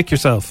can't lick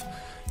yourself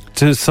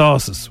to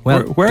sauces.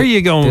 Well, where are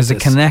you going There's with a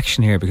this?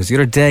 connection here, because the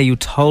other day you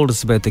told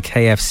us about the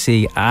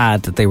KFC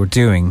ad that they were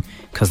doing,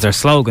 because their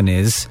slogan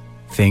is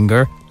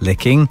finger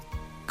licking.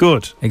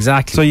 Good.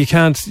 Exactly. So you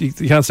can't say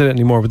that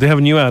anymore, but they have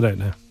a new ad out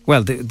now.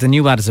 Well, the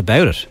new ad is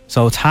about it.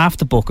 So it's half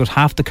the bucket,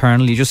 half the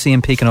kernel. You just see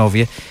him peeking over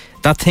you.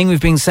 That thing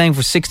we've been saying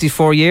for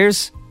 64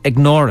 years,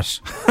 ignore it.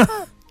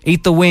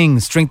 Eat the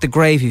wings, drink the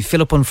gravy,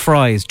 fill up on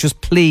fries.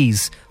 Just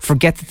please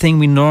forget the thing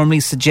we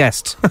normally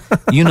suggest.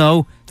 You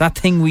know, that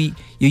thing you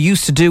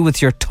used to do with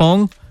your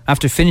tongue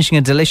after finishing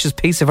a delicious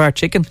piece of our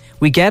chicken.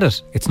 We get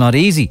it. It's not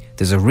easy.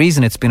 There's a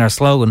reason it's been our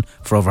slogan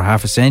for over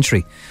half a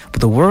century. But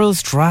the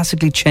world's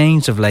drastically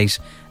changed of late,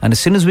 and as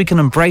soon as we can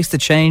embrace the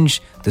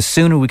change, the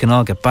sooner we can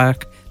all get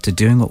back to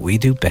doing what we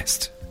do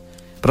best.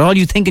 But all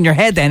you think in your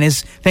head then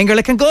is finger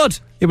licking good.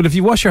 Yeah, but if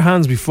you wash your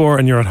hands before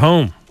and you're at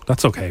home,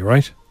 that's okay,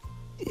 right?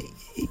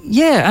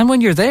 Yeah, and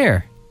when you're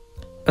there,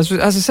 as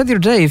I said the other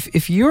day,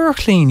 if you're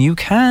clean, you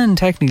can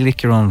technically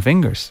lick your own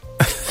fingers.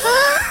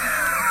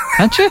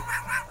 Can't you?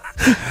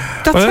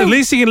 Well, at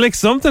least you can lick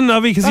something,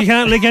 Nobby, because you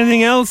can't lick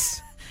anything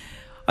else.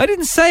 I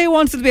didn't say I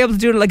wanted to be able to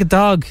do it like a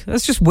dog.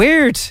 That's just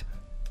weird.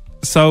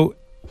 So,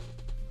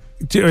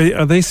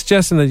 are they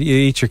suggesting that you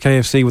eat your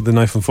KFC with the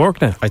knife and fork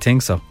now? I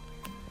think so.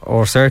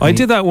 Or certainly. I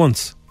did that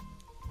once.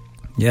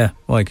 Yeah.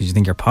 Why? Because you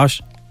think you're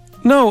posh?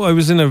 No, I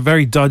was in a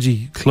very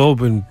dodgy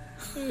club in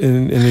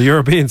a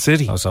European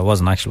city. Oh, so it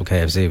wasn't actual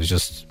KFC, it was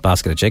just a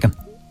basket of chicken.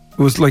 It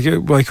was like,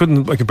 I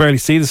could barely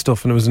see the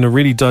stuff, and it was in a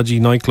really dodgy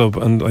nightclub,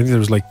 and I think there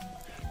was like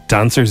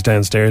dancers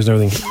downstairs and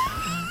everything.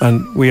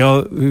 And we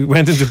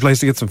went into a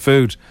place to get some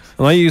food,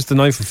 and I used the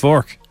knife and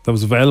fork that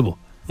was available.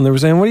 And they were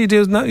saying, "What are you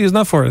using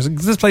that for?" I said,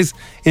 "'Cause this place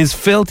is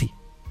filthy."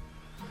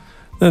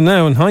 And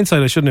now, in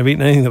hindsight, I shouldn't have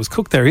eaten anything that was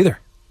cooked there either.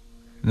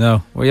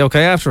 No. Were you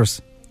okay after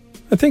us?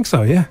 I think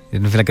so, yeah. You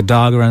didn't feel like a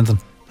dog or anything?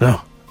 No.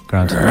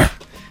 Grand.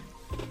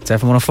 It's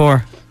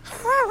FM104.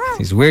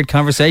 These weird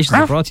conversations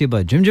are brought to you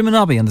by Jim and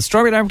Nobby and the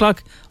Strawberry Alarm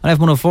Clock on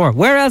FM104.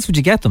 Where else would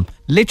you get them?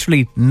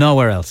 Literally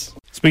nowhere else.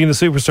 Speaking of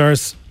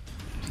superstars,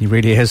 he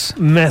really is.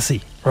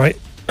 Messi, right?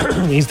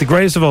 He's the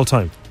greatest of all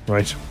time,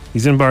 right?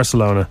 He's in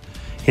Barcelona.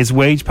 His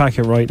wage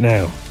packet right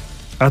now,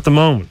 at the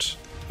moment,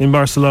 in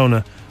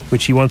Barcelona,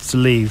 which he wants to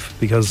leave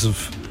because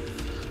of...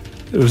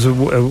 It was a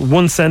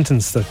one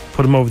sentence that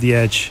put him over the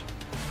edge.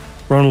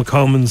 Ronald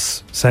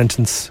Koeman's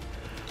sentence.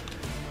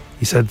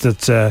 He said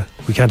that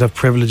we can't have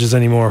privileges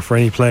anymore for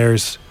any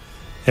players.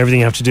 Everything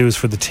you have to do is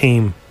for the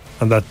team.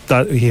 And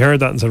that he heard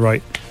that and said,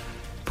 right,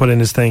 put in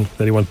his thing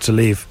that he wanted to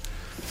leave.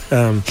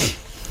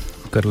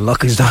 Good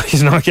luck. He's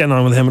not getting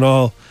on with him at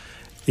all.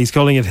 He's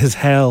calling it his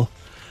hell.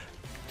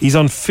 He's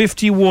on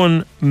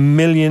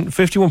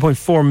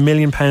 51.4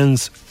 million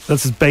pounds.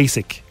 That's his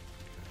basic.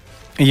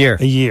 A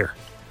year.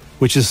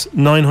 Which is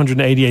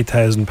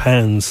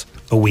 £988,000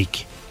 a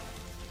week.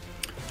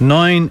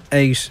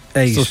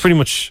 988. So it's pretty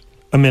much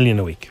 $1 million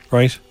a week,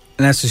 right?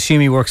 And let's assume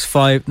he works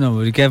 5. No,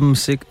 would you give him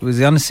 6? Was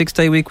he on a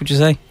 6-day week, would you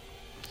say?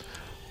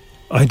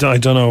 I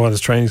don't know what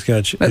his training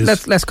schedule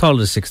is. Let's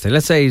call it a 6-day.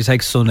 Let's say he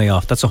takes Sunday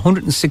off. That's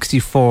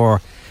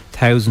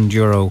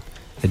 €164,000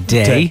 a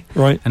day.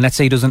 Right. And let's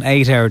say he does an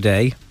 8-hour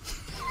day.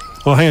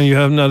 Well, hang on, you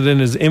haven't added in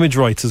his image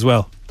rights as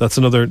well. That's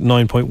another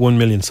 9.1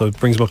 million, so it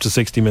brings him up to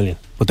 60 million.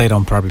 But they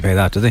don't probably pay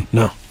that, do they?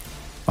 No.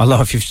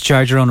 Although if you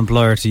charge your own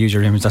employer to use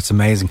your image, that's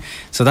amazing.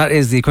 So that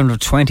is the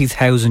equivalent of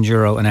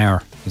 €20,000 an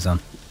hour he's on.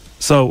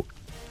 So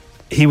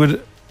he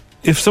would,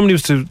 if somebody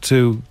was to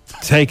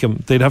take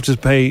him, they'd have to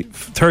pay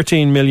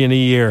 13 million a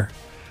year,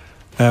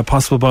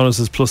 possible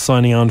bonuses plus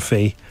signing on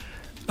fee,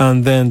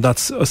 and then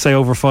that's say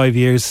over 5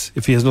 years.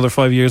 If he has another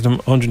 5 years, then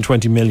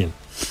 120 million.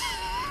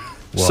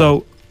 Wow.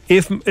 So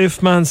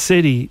if Man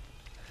City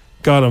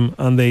got him,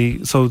 and a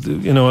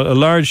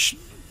large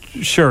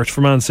shirt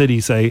for Man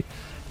City, say,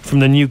 from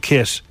the new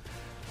kit,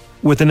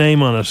 with the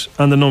name on it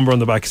and the number on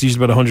the back, is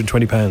usually about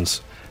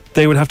 £120.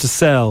 They would have to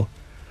sell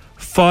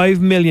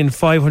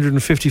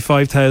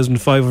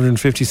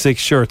 5,555,556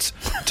 shirts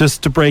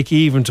just to break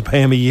even to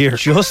pay him a year.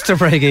 Just to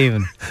break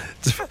even.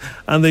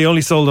 And they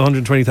only sold 1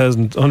 million.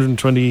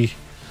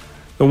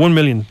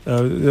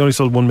 They only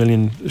sold 1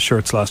 million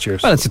shirts last year.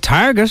 Well, it's a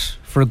target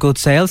for a good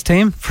sales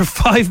team. For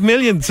 5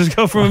 million to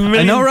go from a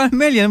million. I know, right? A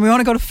million. We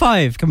want to go to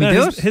 5. Can we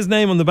do it? His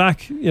name on the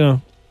back,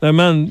 Now,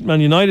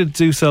 Man United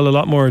do sell a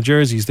lot more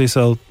jerseys. They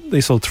sold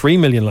 3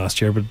 million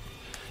last year, but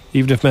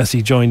even if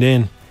Messi joined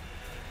in,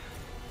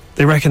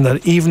 they reckon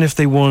that even if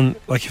they won,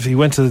 like if he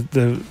went to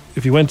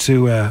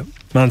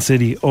Man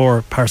City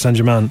or Paris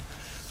Saint-Germain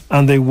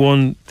and they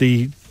won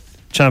the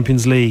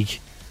Champions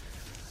League,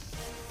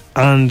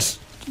 and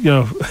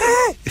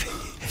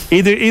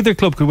either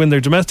club could win their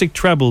domestic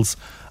trebles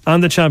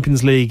and the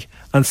Champions League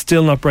and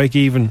still not break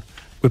even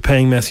with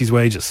paying Messi's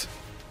wages.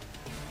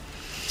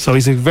 So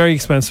he's a very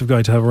expensive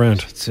guy to have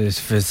around. It's a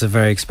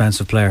very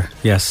expensive player,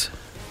 yes.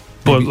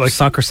 But maybe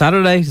Soccer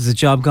Saturday, is a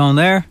job going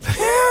there?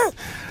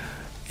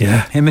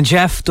 Yeah. Him and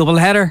Jeff, double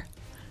header.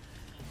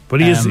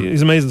 But he's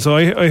amazing. So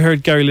I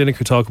heard Gary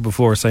Lineker talking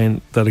before,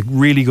 saying that a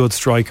really good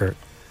striker,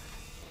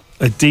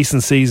 a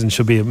decent season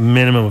should be a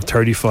minimum of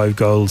 35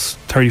 goals,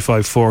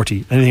 35,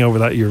 40. Anything over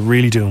that, you're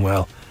really doing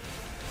well.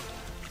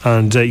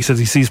 And he says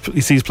he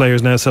sees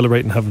players now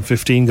celebrating having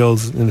 15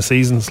 goals in a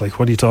season. It's like,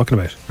 what are you talking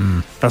about?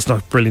 That's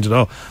not brilliant at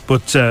all.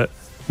 But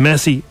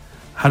Messi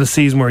had a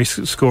season where he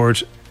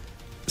scored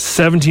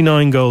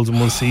 79 goals in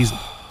one season.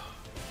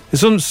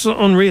 It's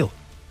unreal.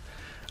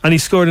 And he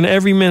scored in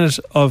every minute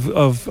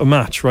of a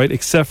match, right,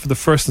 except for the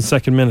first and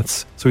second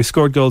minutes. So he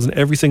scored goals in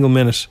every single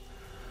minute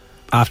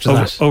after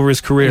that over his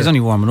career. He's only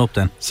warming up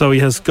then. So he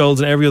has goals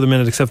in every other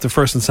minute except the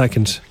first and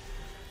second.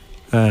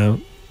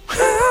 Ronaldo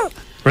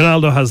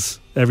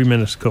has every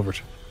minute covered.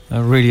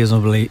 That really is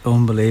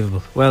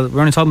unbelievable. Well,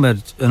 we're only talking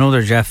about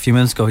another Jeff a few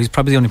minutes ago. He's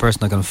probably the only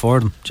person that can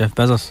afford him, Jeff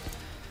Bezos.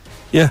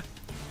 Yeah.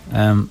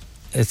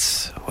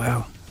 It's,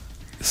 wow.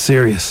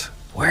 Serious.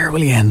 Where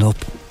will he end up?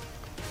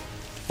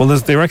 Well,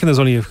 they reckon there's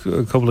only a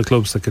couple of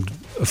clubs that could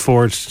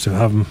afford to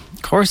have him.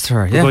 Of course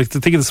there are, yeah. Like,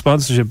 think of the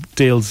sponsorship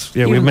deals.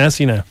 Yeah, we have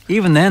Messi now.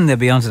 Even then, they'll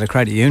be onto the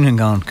credit union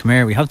going, come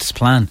here, we have this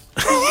plan.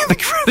 The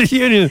credit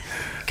union.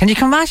 Can you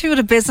come back to me with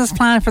a business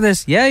plan for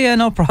this? Yeah,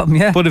 no problem,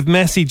 yeah. But if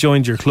Messi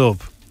joined your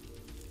club,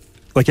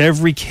 like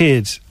every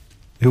kid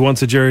who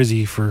wants a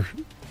jersey for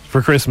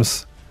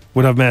Christmas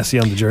would have Messi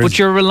on the jersey. But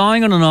you're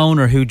relying on an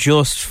owner who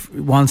just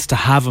wants to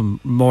have him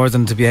more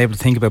than to be able to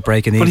think about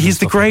breaking even. But he's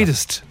the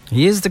greatest. Like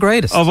he is the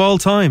greatest. Of all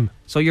time.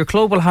 So your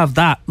club will have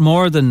that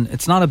more than...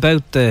 It's not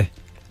about you're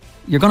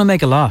going to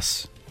make a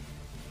loss.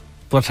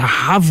 But to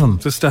have him...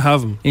 Just to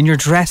have him. In your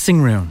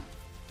dressing room.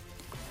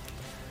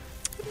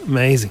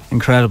 Amazing.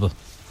 Incredible.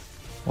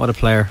 What a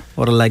player.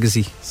 What a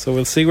legacy. So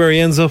we'll see where he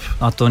ends up.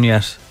 Not done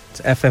yet.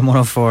 It's FM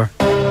 104.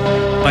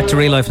 Back to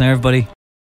real life now, everybody.